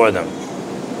sacrifices for them,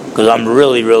 because I'm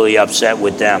really, really upset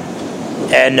with them.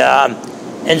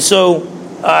 And so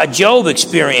Job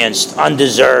experienced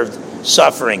undeserved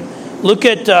suffering. Look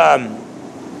at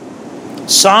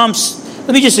Psalms.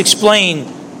 Let me just explain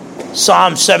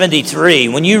Psalm 73.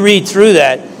 When you read through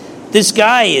that, this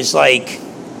guy is like,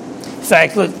 in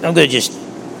fact, look, I'm going to just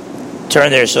turn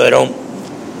there so I don't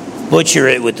butcher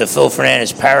it with the Phil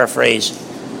Fernandez paraphrase.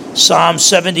 Psalm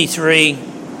 73.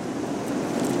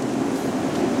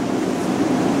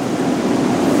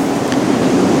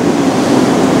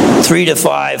 Three to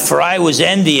 5. For I was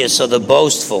envious of the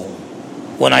boastful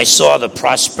when I saw the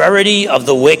prosperity of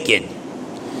the wicked.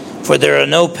 For there are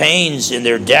no pains in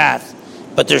their death,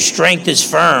 but their strength is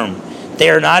firm. They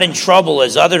are not in trouble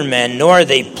as other men, nor are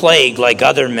they plagued like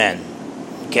other men.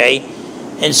 Okay?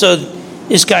 And so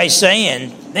this guy's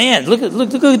saying, man, look at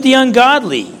the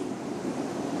ungodly.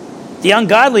 The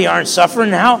ungodly aren't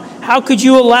suffering. How could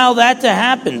you allow that to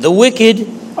happen? The wicked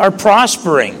are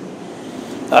prospering.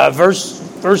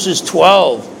 Verses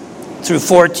 12 through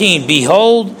 14.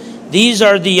 Behold, these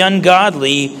are the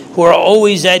ungodly who are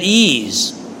always at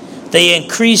ease. They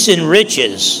increase in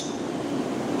riches.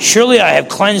 Surely I have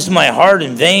cleansed my heart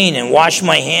in vain and washed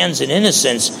my hands in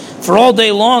innocence. For all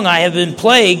day long I have been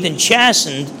plagued and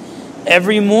chastened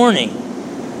every morning.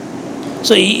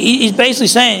 So he's basically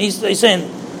saying, he's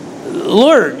saying,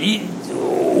 Lord,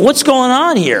 what's going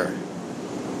on here?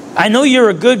 I know you're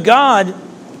a good God,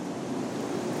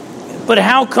 but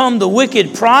how come the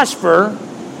wicked prosper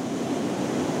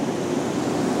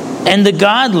and the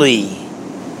godly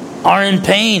are in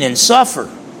pain and suffer?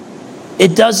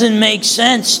 It doesn't make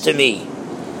sense to me.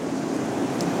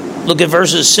 Look at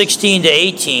verses 16 to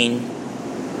 18.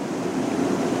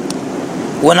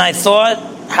 When I thought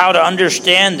how to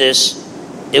understand this,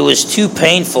 it was too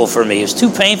painful for me. It was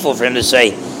too painful for him to say,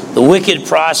 the wicked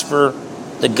prosper,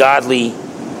 the godly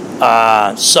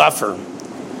suffer.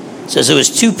 It says it was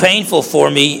too painful for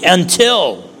me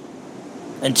until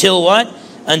what?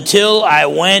 Until I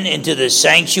went into the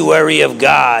sanctuary of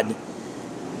God.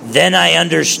 Then I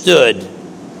understood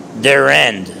their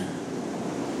end.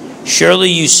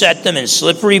 Surely you set them in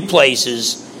slippery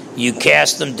places. You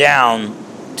cast them down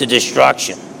to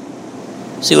destruction.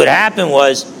 See, what happened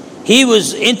was he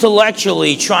was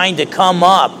intellectually trying to come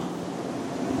up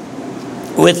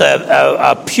with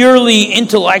a purely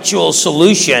intellectual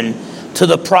solution to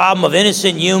the problem of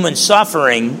innocent human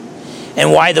suffering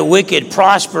and why the wicked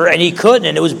prosper, and he couldn't,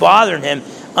 and it was bothering him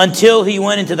until he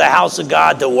went into the house of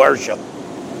God to worship.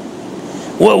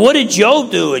 Well, what did Job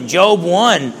do in Job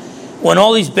 1 when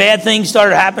all these bad things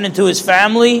started happening to his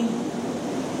family?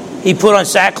 He put on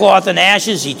sackcloth and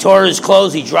ashes, he tore his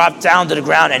clothes, he dropped down to the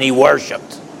ground, and he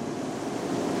worshiped.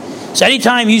 So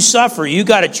anytime you suffer, you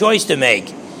got a choice to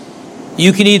make.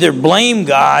 You can either blame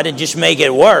God and just make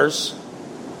it worse,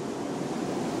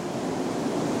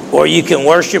 or you can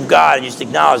worship God and just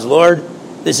acknowledge, Lord,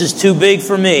 this is too big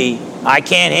for me. I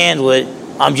can't handle it.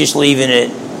 I'm just leaving it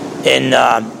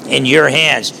in your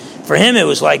hands. For him, it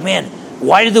was like, man,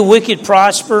 why did the wicked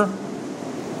prosper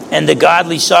and the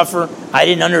godly suffer? I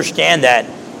didn't understand that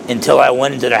until I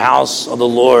went into the house of the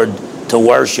Lord to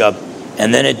worship,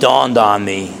 and then it dawned on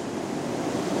me.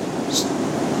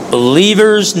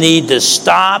 Believers need to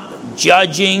stop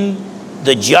judging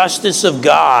the justice of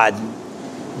God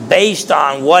based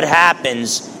on what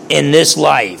happens in this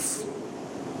life.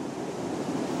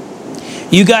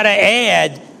 You got to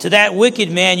add to that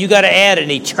wicked man, you got to add an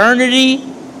eternity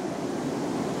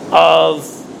of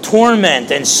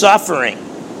torment and suffering.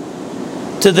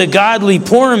 To the godly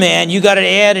poor man, you got to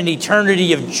add an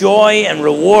eternity of joy and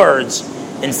rewards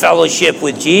in fellowship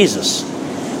with Jesus.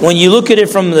 When you look at it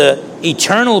from the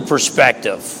eternal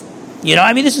perspective, You know,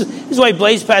 I mean, this is why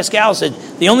Blaise Pascal said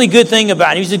the only good thing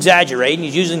about, he was exaggerating,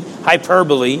 he's using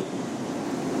hyperbole.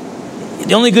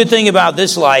 The only good thing about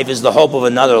this life is the hope of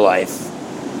another life.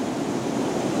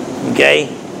 Okay?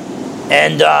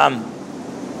 And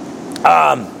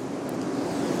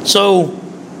so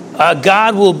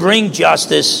God will bring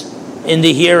justice in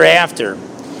the hereafter.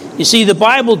 You see, the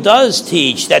Bible does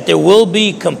teach that there will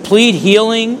be complete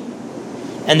healing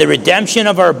and the redemption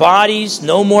of our bodies,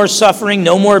 no more suffering,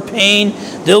 no more pain.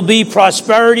 There'll be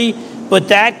prosperity, but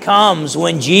that comes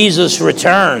when Jesus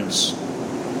returns.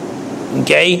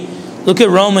 Okay? Look at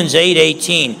Romans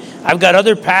 8:18. I've got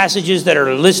other passages that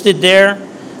are listed there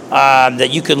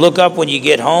that you could look up when you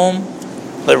get home.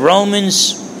 But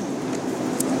Romans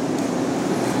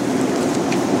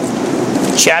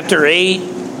chapter 8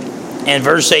 and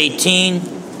verse 18,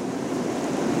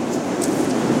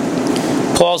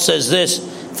 Paul says this,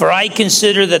 "For I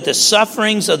consider that the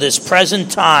sufferings of this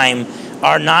present time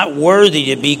are not worthy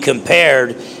to be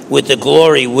compared with the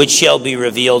glory which shall be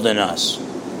revealed in us."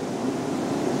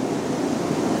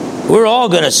 We're all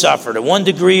going to suffer to one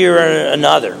degree or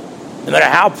another. No matter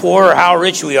how poor or how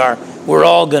rich we are, we're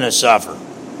all going to suffer.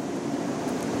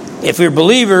 If we're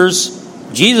believers,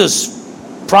 Jesus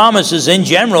promises in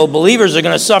general, believers are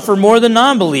going to suffer more than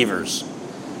non-believers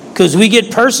because we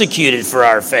get persecuted for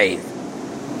our faith.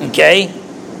 Okay?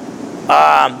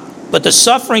 But the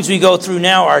sufferings we go through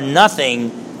now are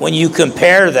nothing when you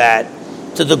compare that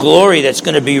to the glory that's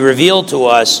going to be revealed to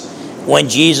us when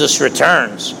Jesus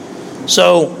returns.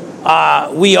 So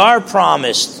we are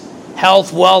promised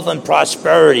health, wealth, and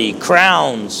prosperity,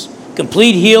 crowns,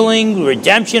 complete healing,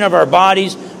 redemption of our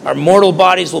bodies. Our mortal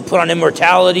bodies will put on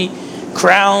immortality.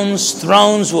 Crowns,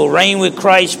 thrones will reign with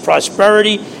Christ,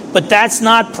 prosperity. But that's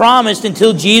not promised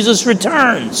until Jesus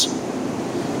returns.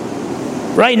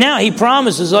 Right now, he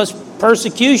promises us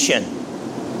persecution.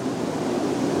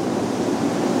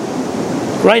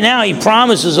 Right now, he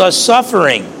promises us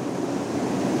suffering.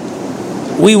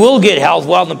 We will get health,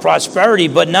 wealth, and prosperity,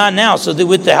 but not now. So that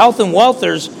with the health and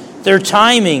wealthers, their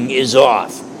timing is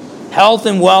off. Health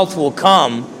and wealth will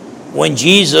come when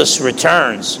Jesus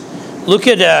returns. Look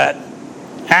at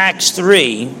Acts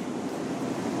 3.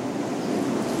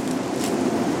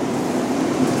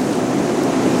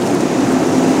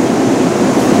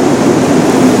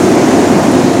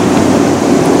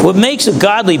 What makes a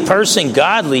godly person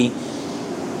godly,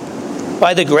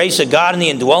 by the grace of God and the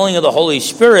indwelling of the Holy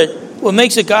Spirit, what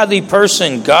makes a godly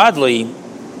person godly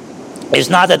is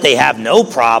not that they have no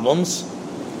problems,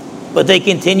 but they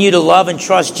continue to love and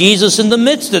trust Jesus in the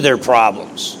midst of their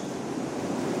problems.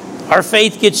 Our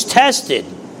faith gets tested,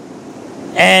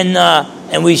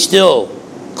 and we still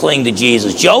cling to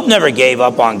Jesus. Job never gave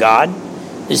up on God.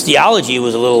 His theology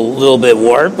was a little bit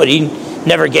warped, but he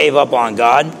never gave up on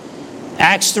God.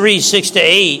 Acts 3,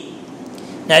 6-8.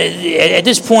 Now, at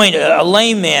this point, a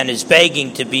lame man is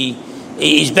begging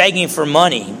he's begging for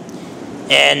money.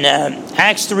 And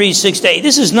Acts 3, 6-8.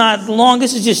 This is not long.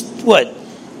 This is just,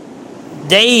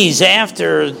 days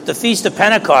after the Feast of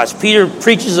Pentecost. Peter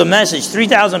preaches a message.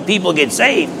 3,000 people get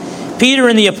saved. Peter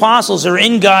and the apostles are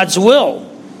in God's will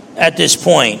at this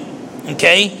point.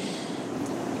 Okay?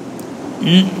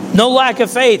 No lack of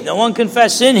faith. No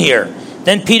unconfessed sin here.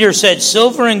 Then Peter said,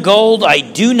 "Silver and gold I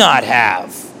do not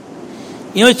have."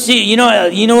 You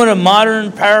know what a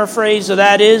modern paraphrase of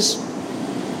that is?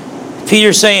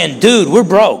 Peter saying, "Dude, we're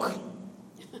broke.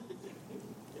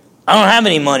 I don't have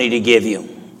any money to give you."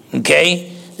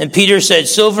 Okay? Then Peter said,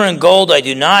 "Silver and gold I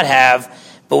do not have,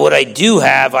 but what I do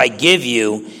have I give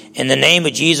you. In the name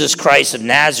of Jesus Christ of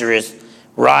Nazareth,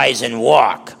 rise and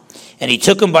walk." And he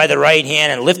took him by the right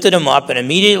hand and lifted him up, and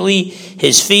immediately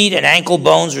his feet and ankle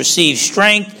bones received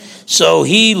strength. So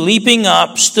he, leaping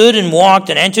up, stood and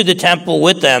walked and entered the temple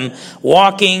with them,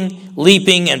 walking,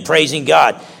 leaping, and praising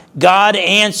God. God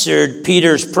answered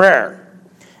Peter's prayer.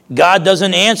 God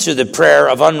doesn't answer the prayer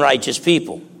of unrighteous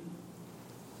people.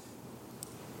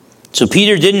 So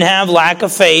Peter didn't have lack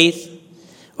of faith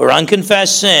or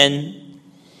unconfessed sin.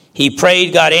 He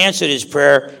prayed, God answered his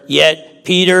prayer, yet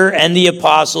Peter and the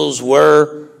apostles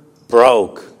were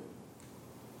broke.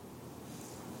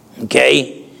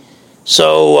 Okay?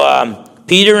 So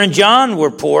Peter and John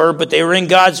were poor, but they were in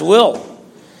God's will.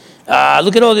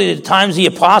 Look at all the times the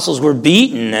apostles were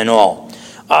beaten and all.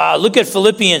 Look at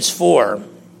Philippians 4.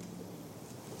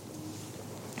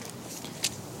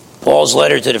 Paul's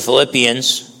letter to the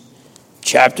Philippians,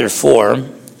 chapter 4.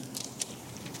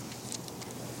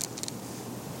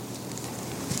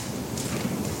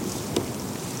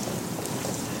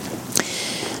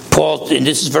 Paul, and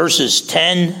this is verses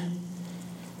 10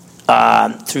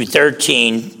 through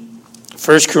 13.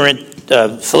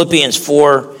 Philippians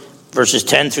 4, verses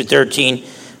 10 through 13.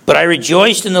 But I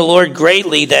rejoiced in the Lord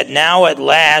greatly that now at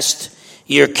last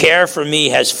your care for me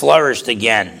has flourished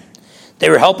again. They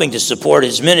were helping to support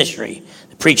his ministry,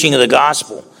 the preaching of the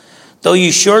gospel. Though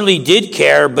you surely did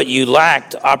care, but you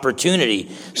lacked opportunity.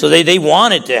 So they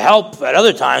wanted to help at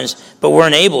other times, but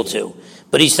weren't able to.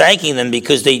 But he's thanking them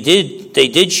because they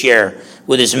did share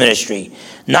with his ministry.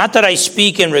 Not that I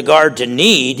speak in regard to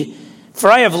need, for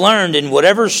I have learned in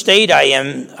whatever state I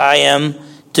am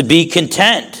to be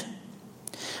content.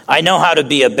 I know how to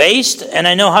be abased, and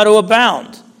I know how to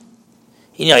abound.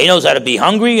 He knows how to be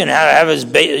hungry and how to have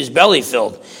his belly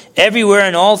filled. Everywhere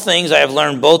in all things I have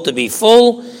learned both to be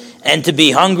full and to be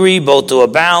hungry, both to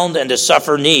abound and to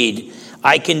suffer need.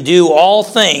 I can do all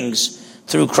things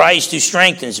through Christ who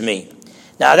strengthens me.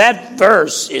 Now that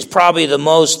verse is probably the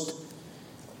most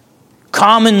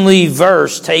commonly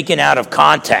verse taken out of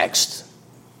context.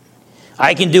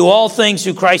 I can do all things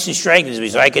through Christ who strengthens me.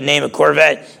 So I can name a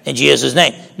Corvette in Jesus'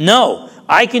 name. No,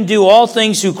 I can do all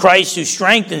things through Christ who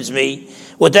strengthens me.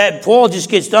 What that Paul just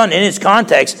gets done in its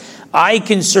context, I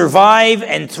can survive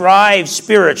and thrive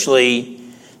spiritually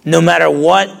no matter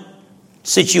what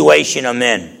situation I'm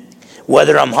in.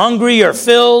 Whether I'm hungry or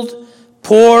filled,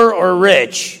 poor or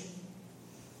rich,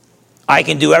 I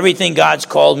can do everything God's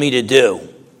called me to do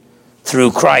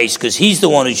through Christ because he's the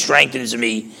one who strengthens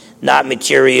me, not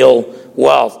material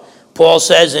wealth. Paul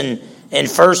says in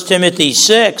 1 Timothy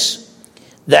 6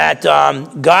 that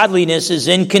godliness is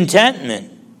in contentment.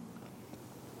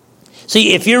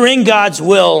 See, if you're in God's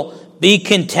will, be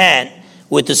content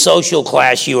with the social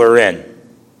class you are in.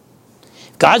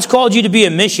 God's called you to be a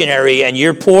missionary and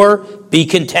you're poor, be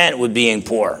content with being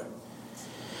poor.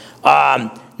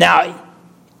 Now,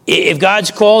 if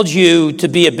God's called you to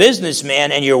be a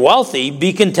businessman and you're wealthy,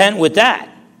 be content with that.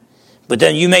 But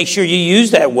then you make sure you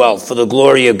use that wealth for the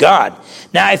glory of God.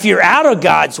 Now, if you're out of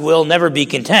God's will, never be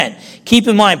content. Keep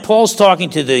in mind, Paul's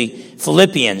talking to the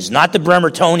Philippians, not the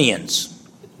Bremertonians.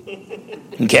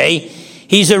 Okay?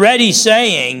 He's already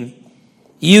saying,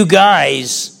 you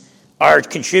guys are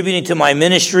contributing to my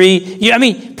ministry.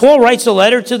 Paul writes a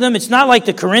letter to them. It's not like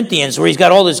the Corinthians where he's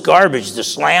got all this garbage to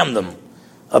slam them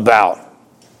about.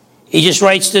 He just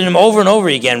writes to them over and over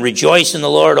again, rejoice in the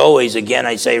Lord always. Again,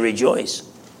 I say rejoice.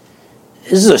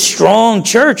 This is a strong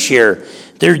church here.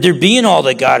 They're being all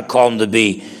that God called them to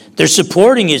be. They're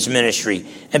supporting his ministry.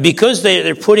 And because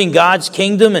they're putting God's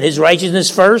kingdom and his righteousness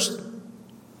first,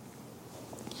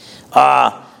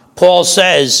 Paul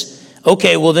says,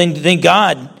 okay, well then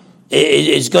God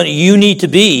is going to, you need to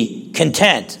be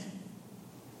content.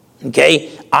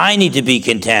 Okay? I need to be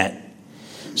content.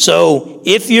 So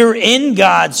if you're in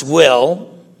God's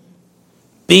will,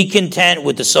 be content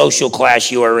with the social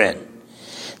class you are in.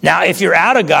 Now, if you're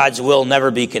out of God's will, never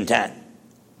be content.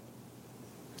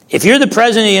 If you're the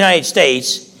President of the United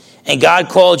States and God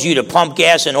called you to pump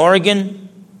gas in Oregon,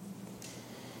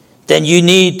 then you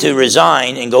need to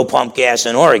resign and go pump gas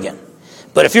in Oregon.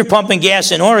 But if you're pumping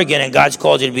gas in Oregon and God's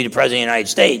called you to be the President of the United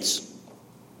States,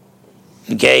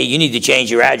 okay, you need to change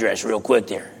your address real quick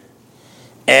there.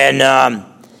 And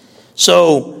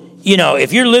so,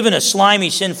 if you're living a slimy,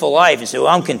 sinful life and say, well,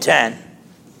 I'm content.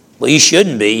 Well, you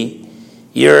shouldn't be.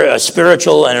 You're a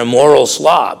spiritual and immoral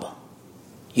slob.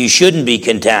 You shouldn't be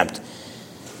content.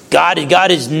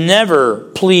 God is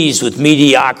never pleased with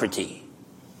mediocrity.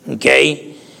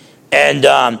 Okay? And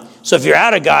so if you're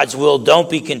out of God's will, don't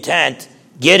be content.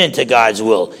 Get into God's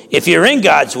will. If you're in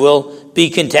God's will, be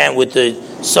content with the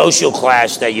social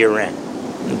class that you're in.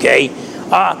 Okay?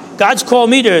 God's called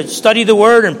me to study the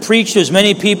Word and preach to as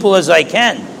many people as I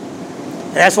can.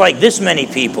 And that's like this many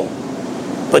people.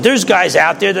 But there's guys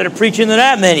out there that are preaching to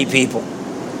that many people.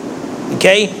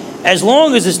 Okay? As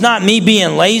long as it's not me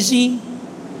being lazy,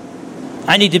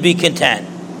 I need to be content.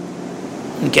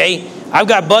 Okay? I've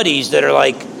got buddies that are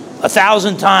like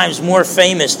 1,000 times more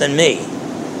famous than me.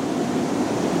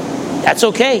 That's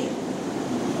okay.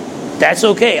 That's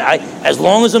okay. As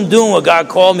long as I'm doing what God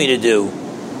called me to do,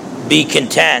 be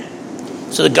content.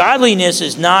 So the godliness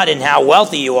is not in how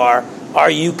wealthy you are.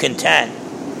 Are you content?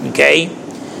 Okay?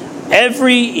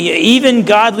 Even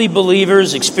godly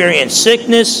believers experience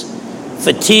sickness,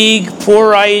 fatigue,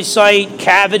 poor eyesight,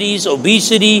 cavities,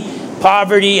 obesity,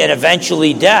 poverty, and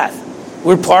eventually death.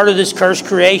 We're part of this cursed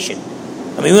creation.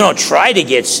 We don't try to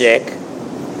get sick,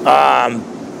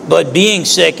 but being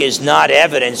sick is not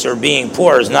evidence, or being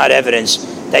poor is not evidence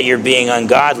that you're being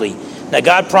ungodly. Now,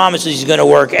 God promises he's going to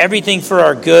work everything for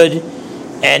our good,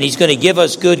 and he's going to give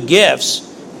us good gifts.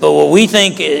 But what we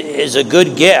think is a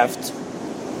good gift,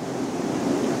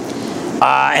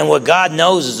 and what God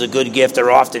knows is a good gift, are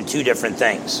often two different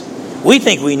things. We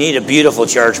think we need a beautiful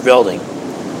church building.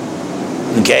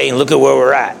 Okay, and look at where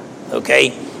we're at. Okay,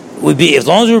 as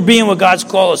long as we're being what God's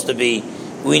called us to be,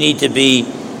 we need to be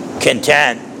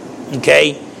content.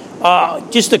 Okay,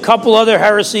 just a couple other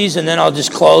heresies, and then I'll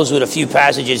just close with a few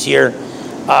passages here.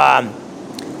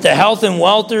 The health and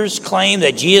welters claim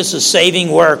that Jesus'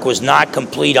 saving work was not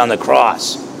complete on the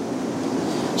cross.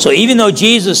 So even though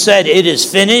Jesus said it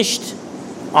is finished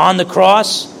on the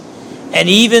cross, and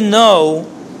even though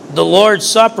the Lord's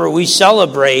Supper we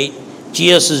celebrate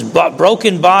Jesus'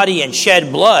 broken body and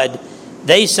shed blood,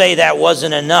 they say that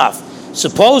wasn't enough.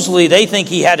 Supposedly they think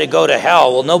he had to go to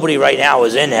hell. Well, nobody right now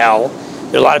is in hell.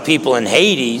 There are a lot of people in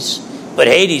Hades, but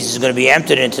Hades is going to be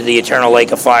emptied into the eternal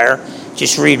lake of fire.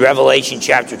 Just read Revelation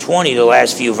chapter 20, the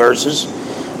last few verses.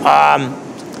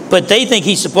 But they think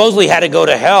he supposedly had to go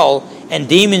to hell, and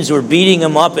demons were beating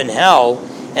him up in hell,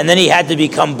 and then he had to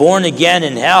become born again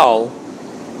in hell.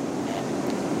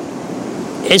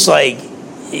 It's like,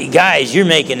 guys, you're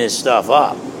making this stuff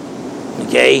up.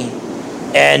 Okay?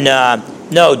 And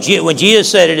no, when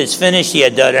Jesus said it is finished, he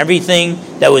had done everything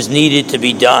that was needed to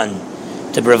be done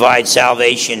to provide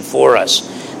salvation for us.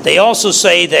 They also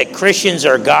say that Christians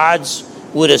are gods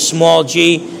with a small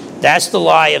g. That's the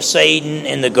lie of Satan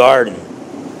in the garden.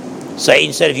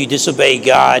 Satan said, if you disobey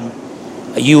God,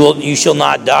 you shall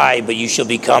not die, but you shall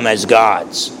become as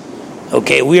gods.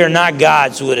 Okay, we are not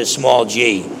gods with a small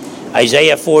g.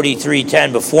 Isaiah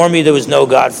 43:10, before me there was no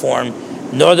God formed,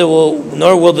 nor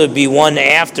will there be one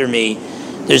after me.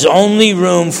 There's only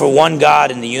room for one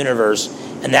God in the universe,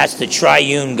 and that's the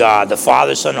triune God, the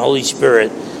Father, Son, and Holy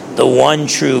Spirit, the one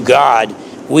true God.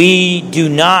 We do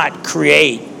not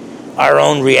create our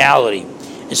own reality.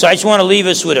 And so I just want to leave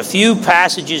us with a few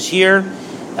passages here.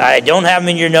 I don't have them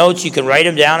in your notes. You can write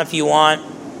them down if you want.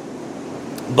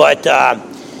 But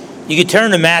you can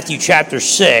turn to Matthew chapter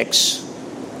 6.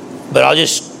 But I'll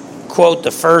just quote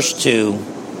the first two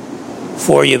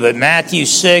for you. But Matthew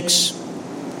 6.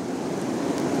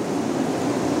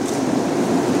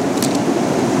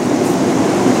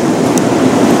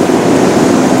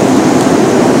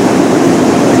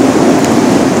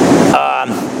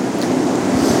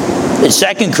 In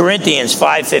 2 Corinthians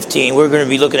 5:15, we're going to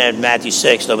be looking at Matthew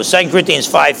 6, though, but 2 Corinthians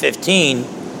 5:15,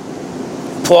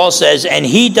 Paul says, and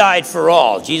he died for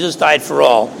all, Jesus died for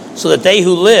all, so that they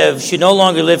who live should no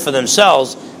longer live for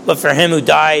themselves, but for him who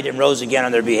died and rose again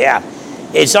on their behalf.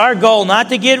 It's our goal not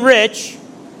to get rich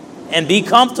and be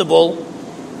comfortable.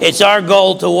 It's our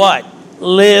goal to what?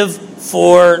 Live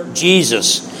for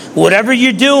Jesus. Whatever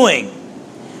you're doing,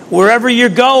 wherever you're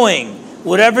going,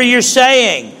 whatever you're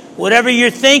saying, whatever you're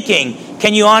thinking,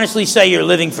 can you honestly say you're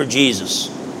living for Jesus?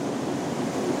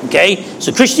 Okay?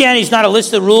 So Christianity is not a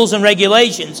list of rules and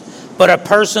regulations, but a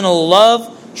personal love,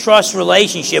 trust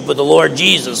relationship with the Lord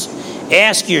Jesus.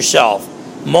 Ask yourself,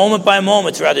 moment by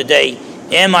moment throughout the day,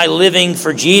 am I living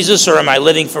for Jesus or am I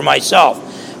living for myself?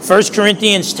 1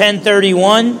 Corinthians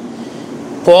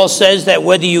 10:31, Paul says that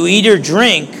whether you eat or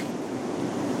drink,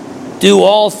 do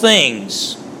all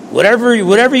things. Whatever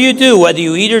you do, whether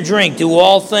you eat or drink, do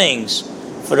all things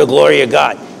for the glory of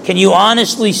God. Can you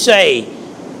honestly say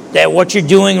that what you're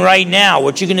doing right now,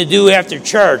 what you're going to do after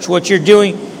church, what you're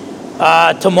doing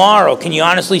tomorrow, can you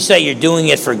honestly say you're doing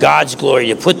it for God's glory,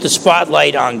 to put the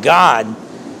spotlight on God,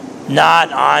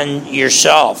 not on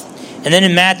yourself? And then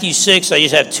in Matthew 6, I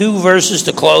just have two verses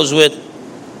to close with.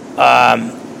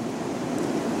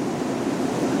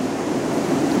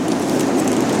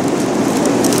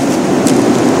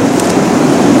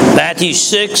 Matthew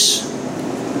 6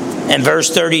 and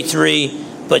verse 33,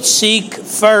 but seek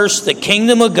first the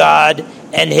kingdom of God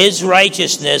and his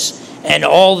righteousness, and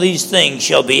all these things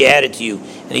shall be added to you.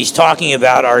 And he's talking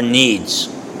about our needs.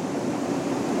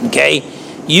 Okay?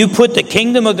 You put the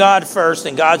kingdom of God first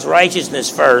and God's righteousness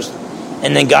first,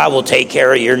 and then God will take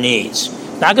care of your needs.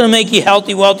 It's not going to make you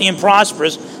healthy, wealthy, and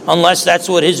prosperous unless that's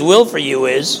what his will for you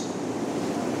is.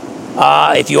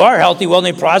 If you are healthy, wealthy,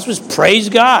 and prosperous, praise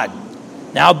God.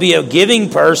 Now be a giving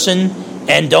person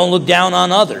and don't look down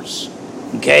on others.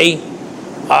 Okay?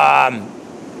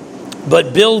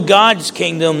 But build God's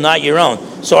kingdom, not your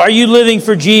own. So are you living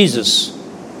for Jesus?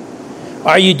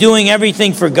 Are you doing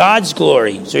everything for God's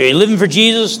glory? So you're living for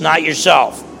Jesus, not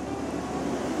yourself.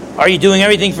 Are you doing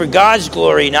everything for God's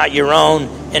glory, not your own?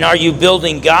 And are you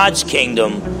building God's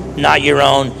kingdom, not your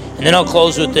own? And then I'll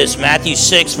close with this. Matthew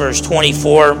 6, verse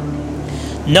 24.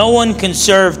 No one can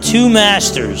serve two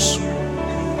masters.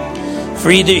 For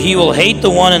either he will hate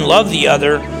the one and love the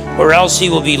other, or else he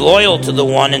will be loyal to the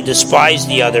one and despise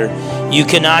the other. You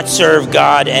cannot serve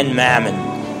God and mammon.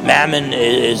 Mammon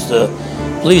is the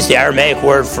Aramaic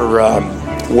word for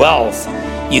wealth.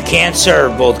 You can't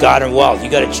serve both God and wealth. You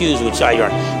got to choose which side you're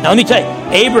on. Now let me tell you,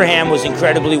 Abraham was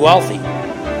incredibly wealthy.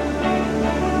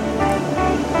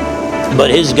 But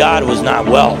his God was not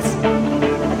wealth.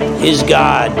 His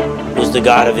God was the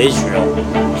God of Israel.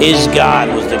 His God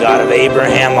was the God of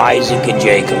Abraham, Isaac, and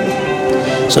Jacob.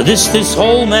 So this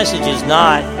whole message is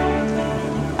not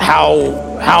how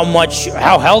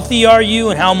healthy are you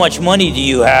and how much money do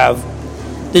you have.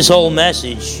 This whole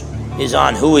message is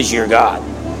on who is your God.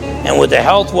 And with the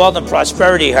health, wealth, and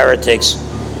prosperity heretics,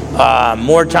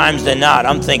 more times than not,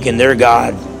 I'm thinking their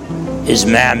God is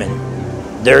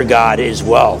mammon. Their God is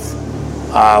wealth.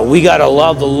 We got to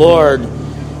love the Lord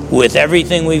with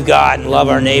everything we've got and love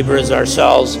our neighbor as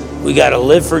ourselves. We got to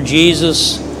live for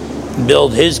Jesus,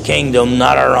 build his kingdom,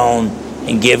 not our own,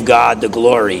 and give God the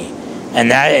glory.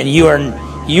 And you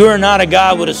are not a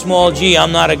God with a small g.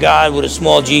 I'm not a God with a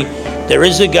small g. There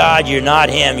is a God, you're not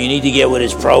him. You need to get with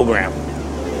his program.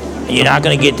 And you're not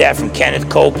going to get that from Kenneth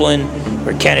Copeland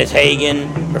or Kenneth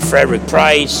Hagin or Frederick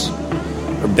Price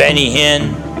or Benny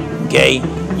Hinn. Okay?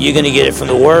 You're going to get it from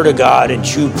the Word of God and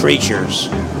true preachers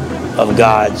of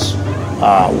God's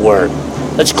Word.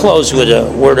 Let's close with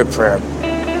a word of prayer.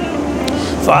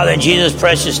 Father, in Jesus'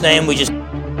 precious name, we just